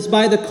captives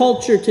by the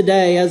culture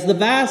today, as the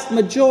vast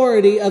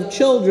majority of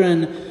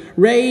children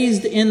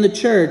raised in the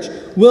church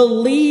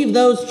will leave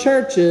those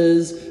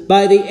churches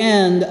by the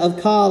end of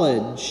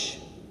college.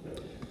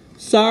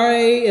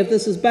 Sorry if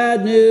this is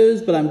bad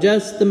news, but I'm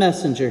just the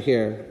messenger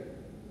here.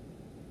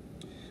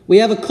 We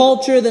have a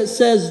culture that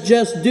says,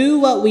 just do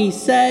what we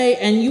say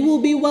and you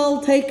will be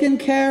well taken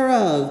care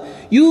of.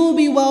 You will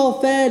be well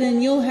fed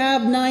and you'll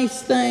have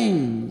nice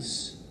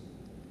things.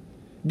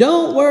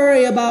 Don't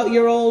worry about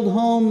your old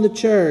home, the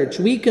church.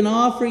 We can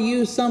offer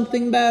you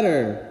something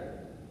better.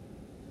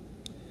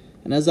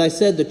 And as I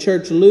said, the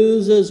church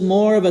loses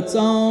more of its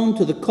own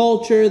to the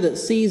culture that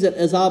sees it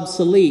as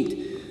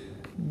obsolete.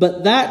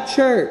 But that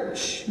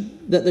church,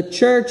 that the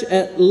church,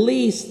 at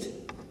least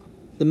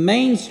the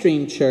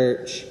mainstream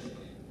church,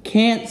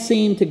 can't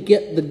seem to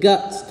get the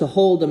guts to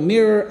hold a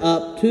mirror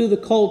up to the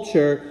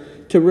culture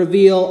to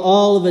reveal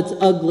all of its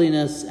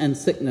ugliness and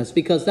sickness.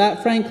 Because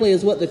that, frankly,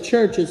 is what the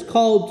church is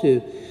called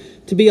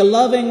to be a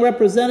loving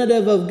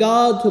representative of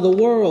God to the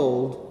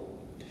world.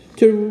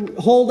 to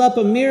hold up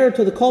a mirror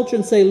to the culture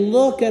and say,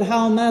 look at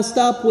how messed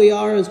up we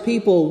are as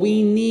people.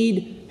 We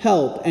need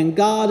help. And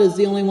God is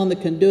the only one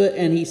that can do it.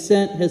 And He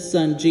sent His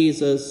Son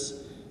Jesus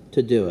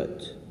to do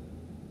it.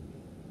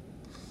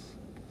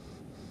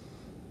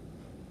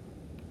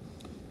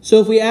 So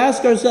if we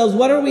ask ourselves,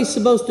 what are we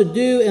supposed to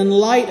do in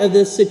light of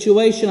this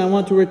situation? I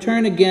want to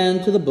return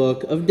again to the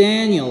book of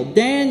Daniel.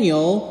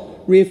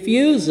 Daniel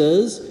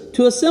refuses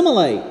to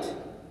assimilate.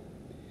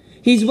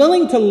 He's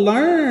willing to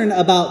learn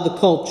about the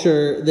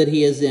culture that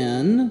he is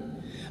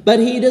in, but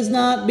he does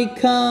not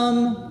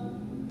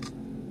become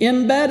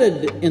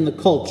embedded in the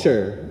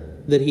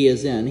culture that he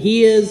is in.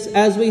 He is,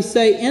 as we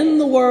say, in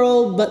the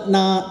world, but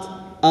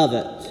not of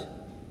it.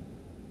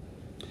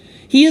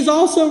 He is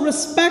also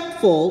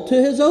respectful to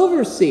his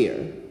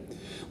overseer.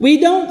 We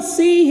don't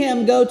see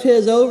him go to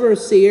his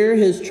overseer,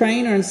 his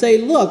trainer, and say,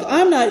 look,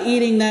 I'm not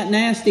eating that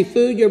nasty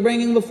food you're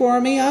bringing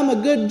before me. I'm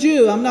a good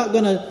Jew. I'm not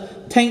going to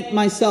taint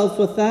myself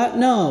with that.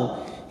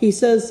 No. He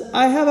says,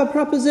 I have a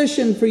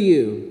proposition for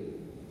you.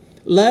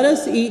 Let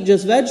us eat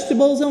just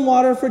vegetables and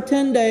water for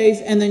 10 days,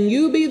 and then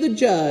you be the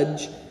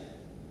judge.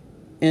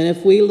 And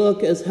if we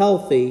look as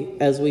healthy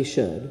as we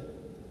should.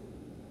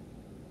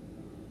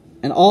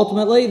 And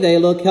ultimately, they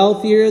look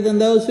healthier than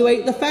those who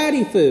ate the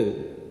fatty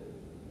food.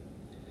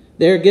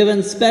 They're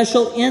given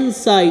special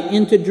insight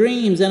into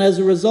dreams, and as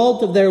a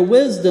result of their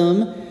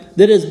wisdom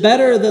that is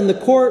better than the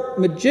court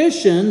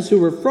magicians who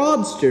were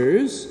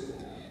fraudsters,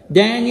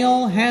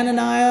 Daniel,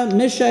 Hananiah,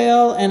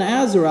 Mishael, and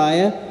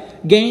Azariah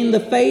gained the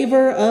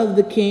favor of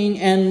the king,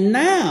 and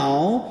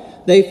now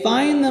they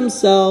find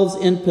themselves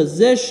in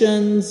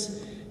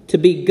positions to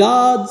be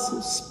God's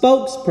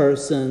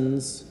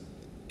spokespersons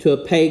to a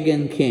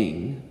pagan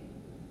king.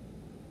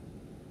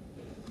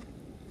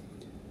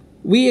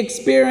 We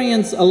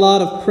experience a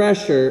lot of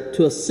pressure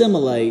to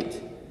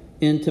assimilate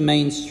into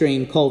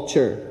mainstream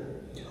culture.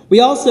 We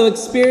also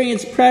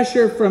experience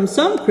pressure from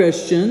some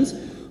Christians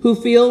who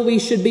feel we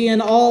should be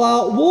in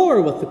all-out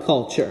war with the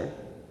culture.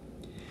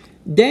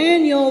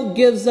 Daniel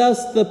gives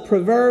us the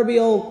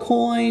proverbial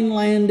coin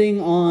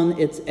landing on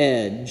its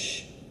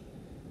edge.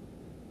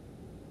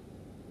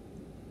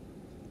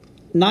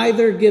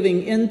 Neither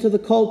giving in to the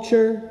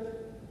culture,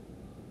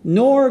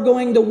 nor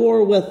going to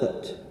war with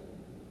it.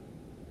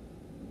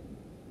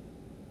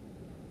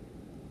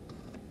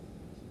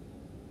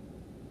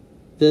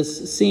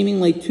 This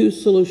seemingly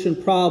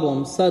two-solution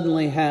problem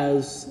suddenly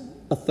has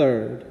a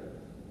third.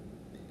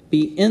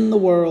 Be in the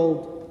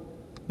world,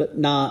 but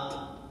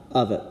not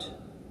of it.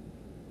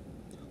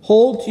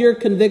 Hold to your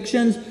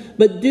convictions,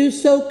 but do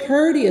so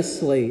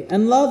courteously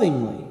and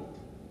lovingly.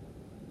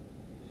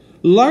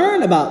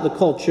 Learn about the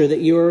culture that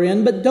you are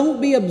in, but don't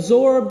be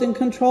absorbed and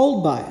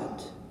controlled by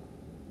it.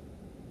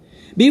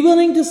 Be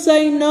willing to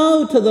say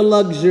no to the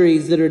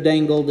luxuries that are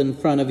dangled in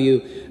front of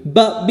you,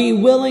 but be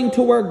willing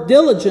to work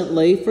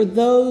diligently for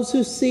those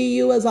who see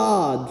you as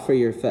odd for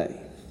your faith.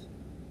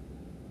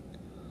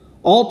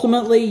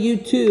 Ultimately, you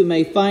too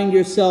may find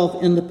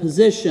yourself in the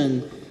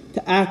position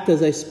to act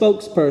as a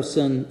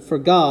spokesperson for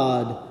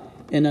God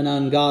in an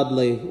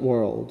ungodly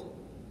world.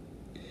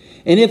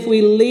 And if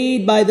we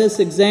lead by this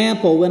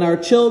example, when our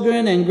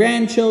children and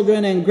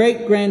grandchildren and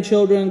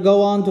great-grandchildren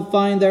go on to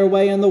find their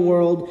way in the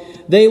world,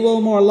 they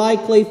will more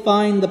likely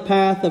find the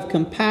path of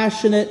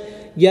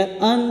compassionate yet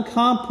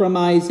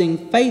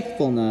uncompromising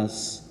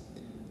faithfulness,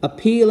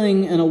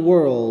 appealing in a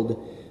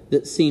world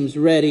that seems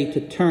ready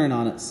to turn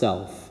on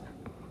itself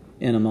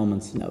in a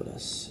moment's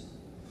notice.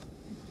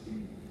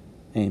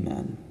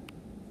 Amen.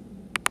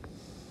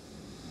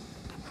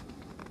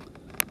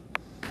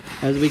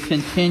 As we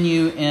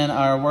continue in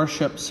our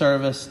worship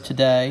service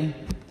today,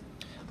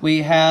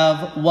 we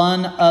have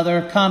one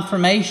other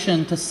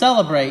confirmation to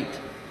celebrate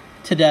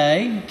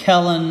today.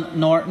 Kellen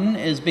Norton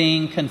is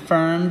being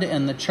confirmed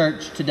in the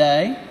church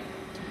today.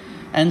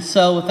 And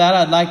so with that,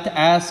 I'd like to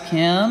ask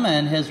him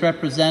and his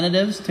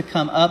representatives to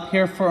come up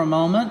here for a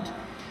moment,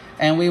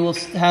 and we will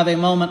have a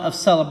moment of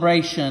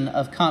celebration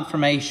of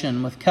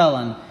confirmation with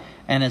Kellen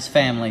and his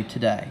family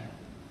today.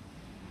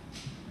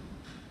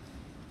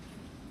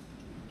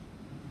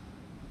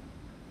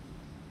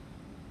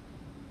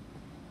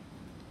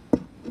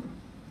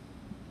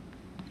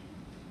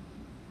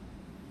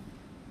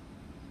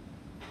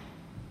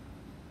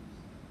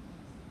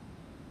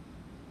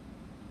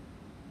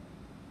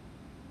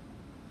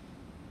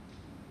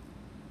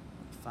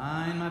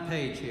 Find my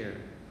page here.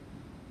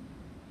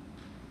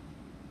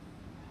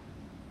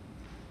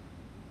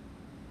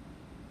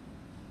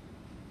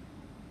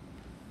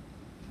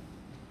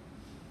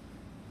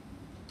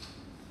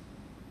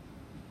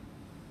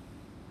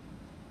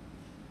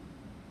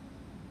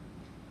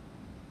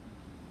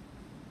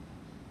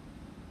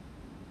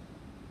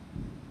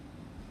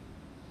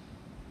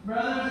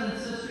 Brothers and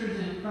sisters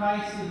in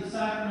Christ, through the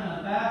sacrament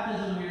of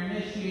baptism, we are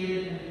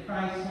initiated into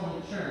Christ's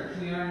holy church.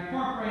 We are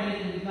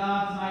incorporated into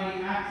God's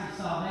mighty acts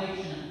of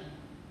salvation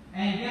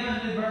and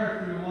given new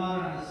birth through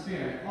water and the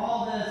Spirit.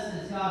 All this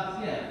is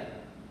God's gift,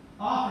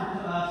 offered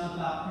to us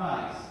without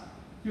price.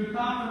 Through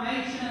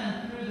confirmation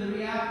and through the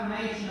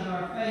reaffirmation of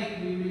our faith,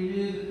 we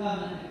renew the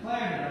covenant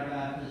declared at our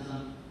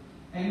baptism,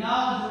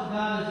 acknowledge what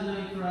God is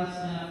doing for us,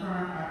 and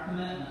affirm our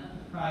commitment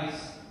to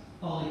Christ's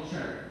holy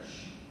church.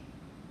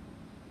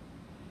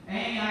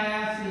 Amy, I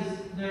ask, is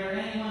there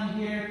anyone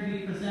here to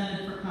be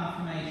presented for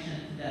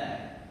confirmation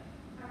today?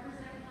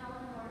 Representative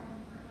Helen Norton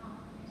for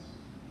confirmation.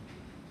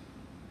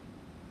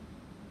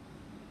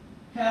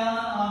 Kellen,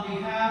 on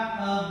behalf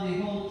of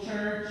the whole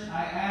church,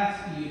 I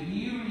ask you, do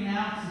you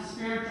renounce the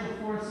spiritual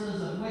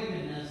forces of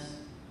wickedness,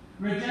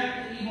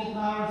 reject the evil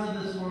powers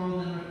of this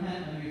world, and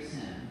repent of your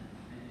sin?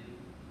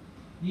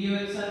 Do you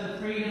accept the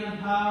freedom and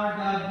power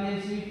God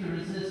gives you to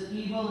resist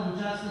evil,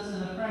 injustice,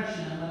 and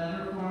oppression in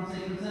whatever forms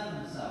they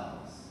present themselves?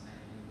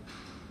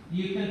 Do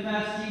you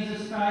confess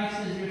Jesus Christ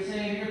as your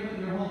Savior, put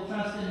your whole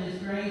trust in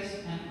His grace,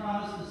 and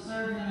promise to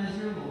serve Him as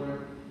your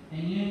Lord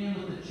in union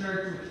with the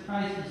church which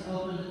Christ has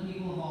opened to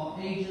people of all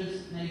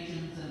ages,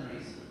 nations, and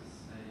races?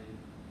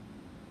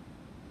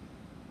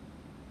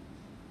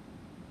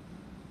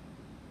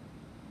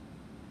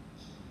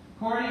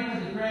 According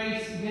to the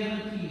grace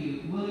given to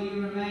you, will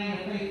you remain a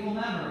faithful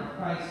member of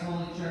Christ's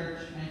holy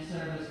church and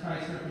serve as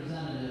Christ's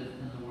representative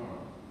in the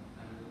world?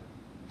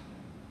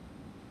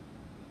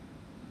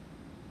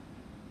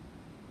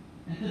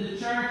 And to the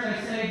church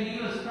I say, to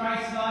you as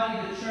Christ's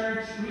body, the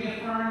church,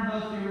 reaffirm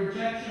both your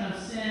rejection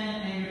of sin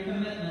and your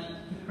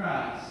commitment to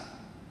Christ.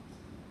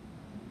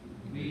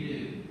 We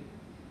do.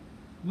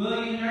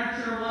 Will you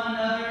nurture one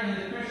another in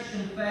the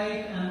Christian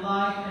faith and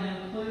life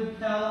and include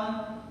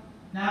Kellen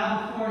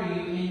now before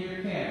you in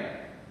your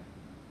care?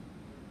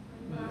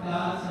 With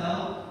God's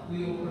help,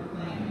 we will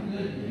proclaim the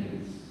good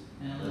news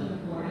and live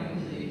according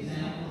to the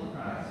example of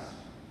Christ.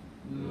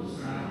 We will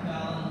surround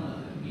Kellen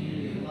with a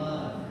community of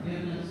love and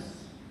forgiveness,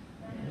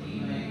 that he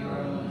may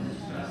grow in his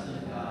trust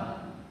of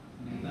God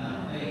and be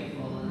found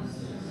faithful in the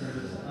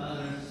service of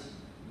others.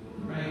 We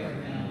will pray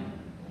for him,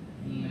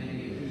 and he may be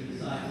a true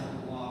disciple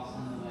who walks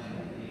in the way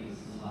that leads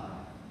to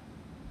life.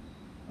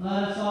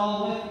 Let us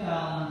all with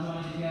Kellen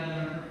join together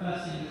in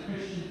professing the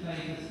Christian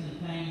faith as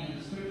contained in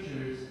the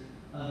Scriptures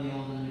of the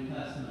Old and New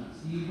Testaments.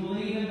 Do you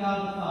believe in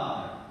God the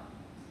Father?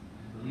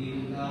 I believe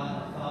in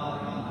God the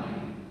Father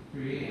Almighty,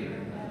 Creator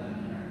of heaven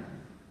and earth.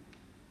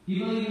 Do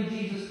you believe in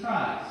Jesus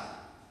Christ?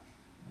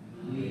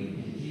 I believe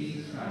in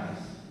Jesus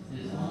Christ,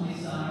 His only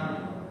Son, our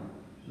Lord,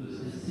 who was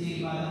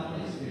conceived by the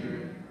Holy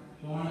Spirit,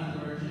 born of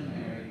the Virgin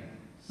Mary,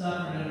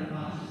 suffered under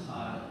Pontius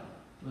Pilate,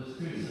 was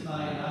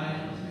crucified, died,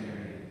 and was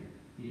buried.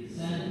 He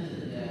descended to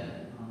the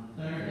dead. On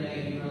the third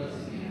day he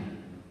rose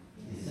again.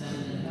 He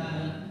ascended into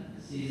heaven,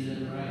 is seated at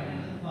the right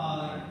hand of the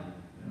Father,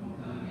 and will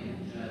come again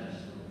to judge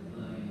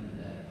the living and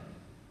the dead.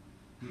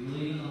 Do you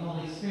believe in the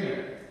Holy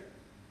Spirit?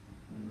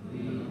 We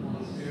believe in the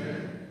Holy Spirit,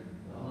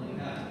 the Holy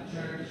Catholic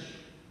Church,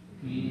 the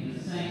communion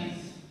of saints,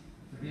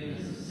 the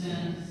forgiveness of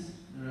sins,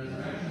 the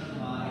resurrection of the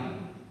body,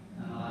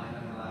 and the life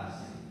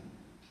everlasting.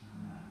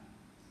 Amen.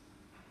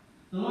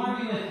 The Lord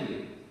be with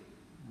you,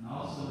 and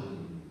also with you.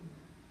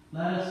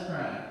 Let us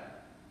pray.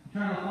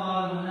 Eternal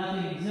Father, when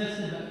nothing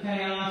existed but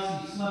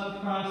chaos, you swept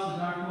across the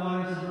dark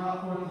waters and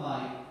brought forth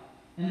light.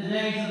 In the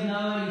days of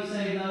Noah, you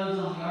saved those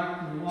on the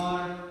ark through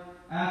water.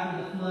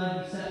 After the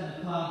flood, you set in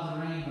the clouds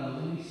a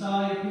rainbow. When you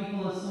saw your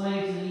people as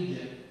slaves in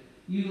Egypt,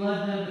 you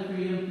led them to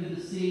freedom through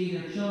the sea.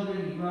 Their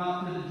children you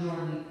brought through the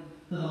Jordan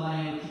to the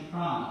land which you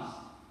promised.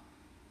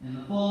 In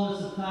the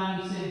fullness of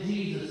time, you sent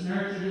Jesus,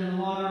 nurtured in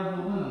the water of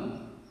a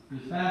womb. He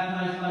was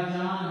baptized by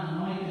John and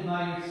anointed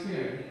by your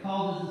Spirit. He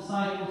called his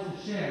disciples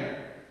to share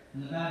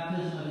in the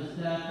baptism of his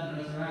death and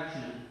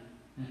resurrection,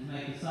 and to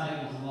make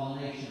disciples of all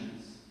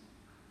nations.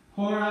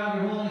 Pour out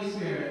your Holy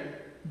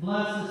Spirit,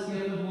 bless this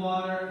gift of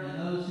water and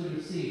those who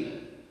receive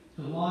it,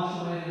 to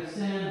wash away their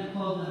sin and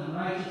clothe them in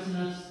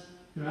righteousness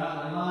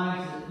throughout their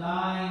lives, that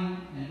dying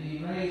and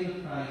being raised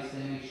with Christ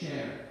they may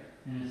share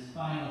in his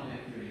final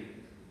victory.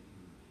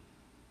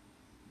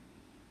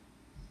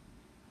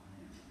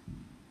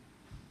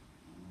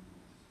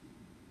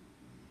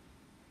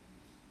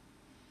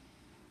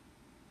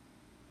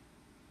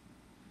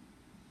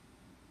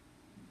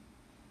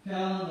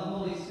 Kellen, the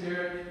Holy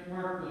Spirit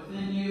work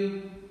within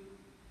you,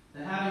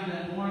 that having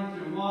been born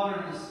through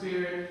water and the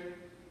Spirit,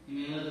 you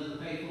may live as a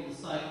faithful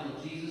disciple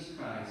of Jesus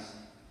Christ.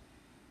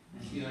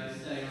 And to you I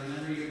say,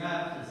 remember your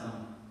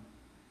baptism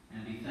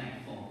and be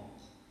thankful.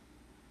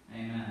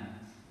 Amen.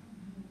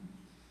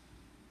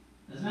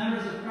 As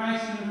members of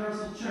Christ's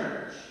Universal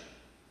Church,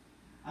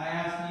 I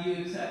ask that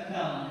you accept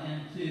Kellen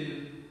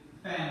into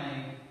the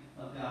family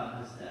of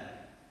God this day.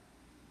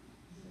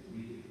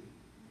 We do.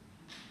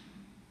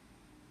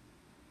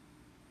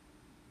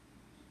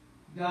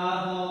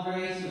 God of all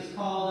grace, who has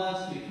called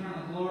us to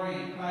eternal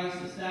glory in Christ,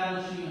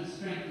 establish you and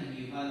strengthen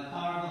you by the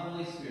power of the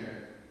Holy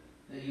Spirit,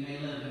 that you may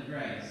live in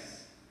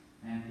grace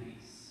and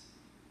peace.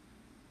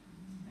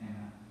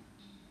 Amen.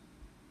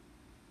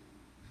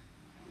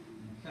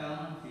 And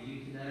Kellen, for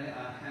you today,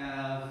 I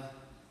have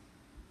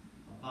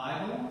a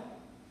Bible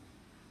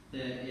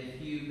that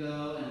if you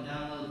go and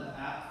download the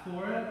app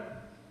for it,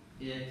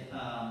 you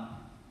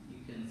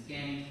can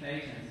scan each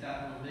page and it's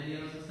got little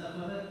videos and stuff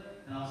with it.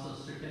 and also a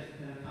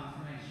certificate of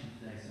confirmation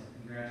today, so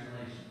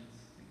congratulations.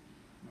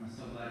 I'm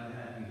so glad to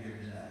have you here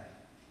today.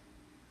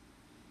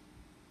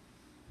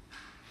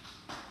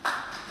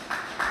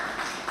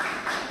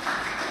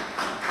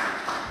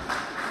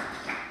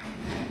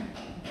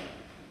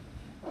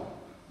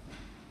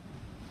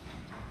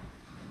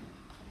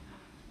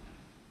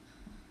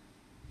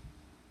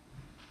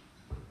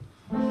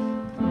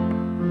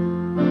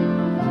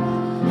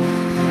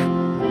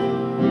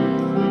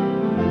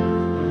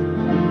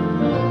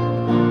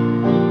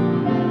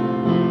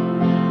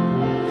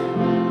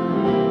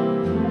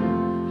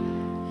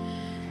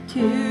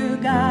 To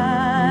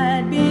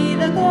God be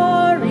the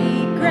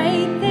glory,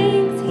 great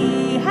things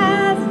he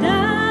has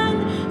done.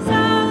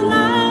 So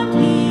loved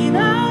he the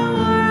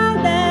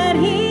world that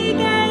he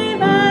gave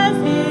us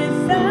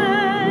his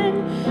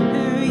Son,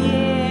 who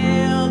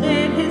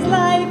yielded his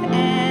life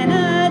an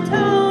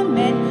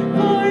atonement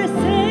for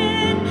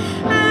sin,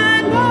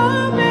 and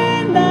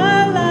opened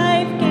the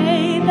life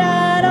gate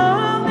that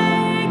all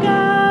may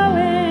go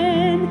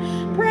in.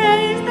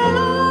 Praise the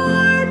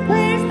Lord,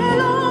 praise the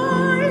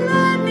Lord,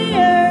 let the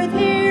earth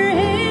hear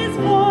his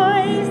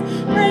voice.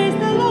 Praise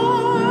the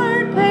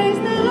Lord,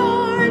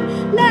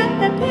 let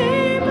the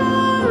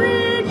people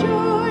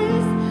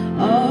rejoice.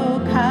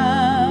 Oh,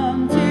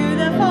 come to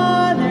the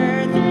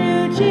Father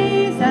through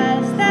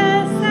Jesus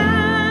the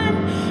Son,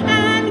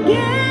 and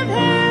give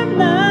him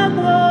the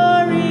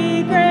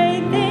glory,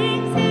 great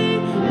things he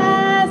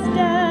has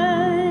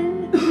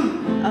done.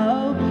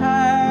 Oh,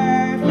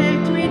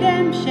 perfect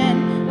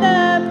redemption,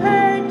 the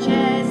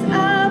purchase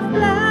of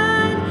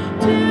blood,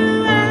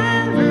 to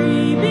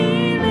every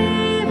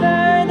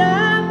believer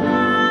the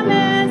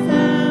promise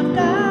of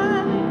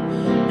God.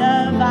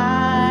 The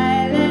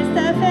vilest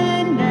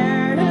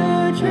offender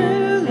who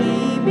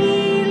truly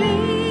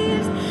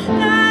believes,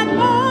 that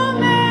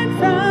moment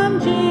from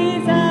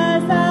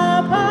Jesus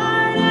a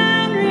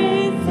pardon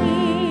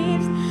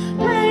receives.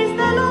 Praise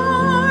the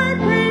Lord,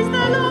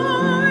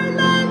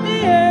 let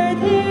the earth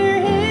hear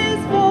his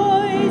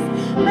voice.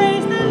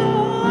 Praise the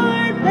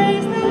Lord,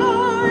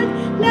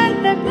 let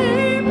the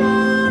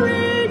people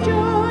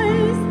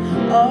rejoice.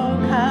 Oh,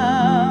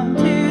 come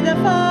to the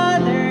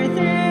Father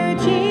through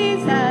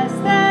Jesus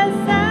the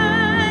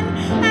Son,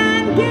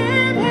 and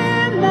give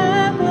him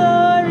the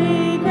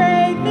glory,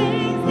 great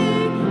things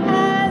he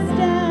has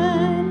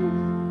done.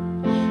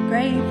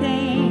 Great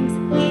things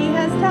he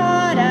has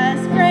taught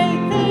us,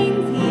 great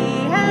things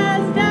he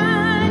has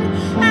done,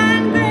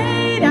 and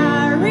great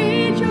our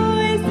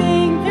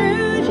rejoicing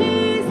through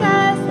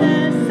Jesus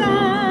the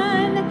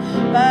Son.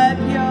 But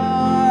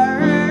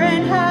purer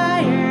and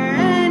higher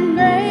and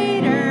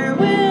greater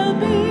will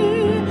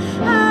be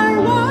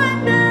our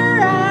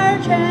wonder, our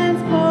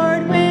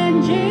transport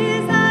when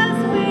Jesus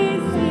we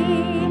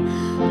see.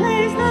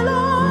 Praise the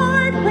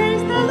Lord,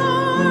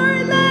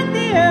 let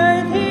the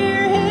earth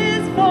hear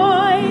his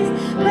voice.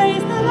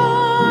 Praise the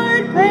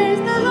Lord,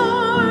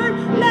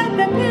 let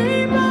the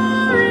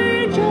people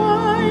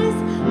rejoice.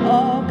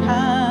 Oh,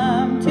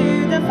 come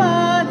to the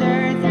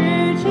Father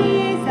through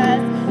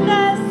Jesus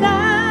the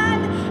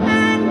Son,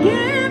 and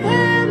give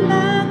him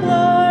the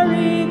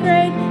glory,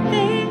 great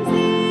things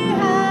he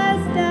has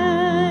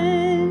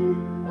done.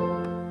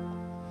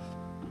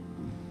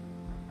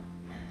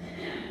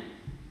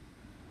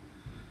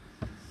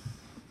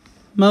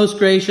 Most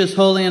gracious,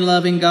 holy, and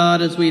loving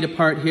God, as we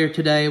depart here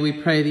today, we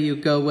pray that you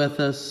go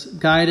with us,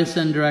 guide us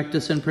and direct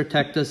us and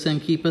protect us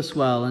and keep us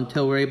well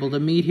until we're able to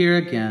meet here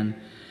again.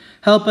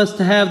 Help us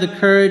to have the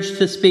courage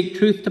to speak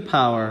truth to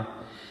power.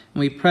 And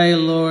we pray,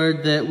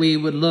 Lord, that we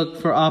would look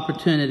for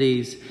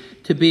opportunities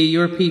to be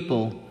your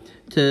people,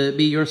 to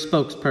be your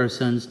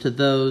spokespersons to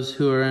those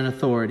who are in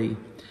authority.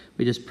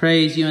 We just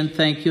praise you and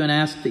thank you and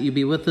ask that you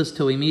be with us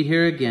till we meet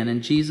here again.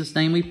 In Jesus'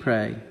 name we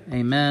pray.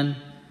 Amen.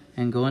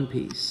 And go in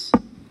peace.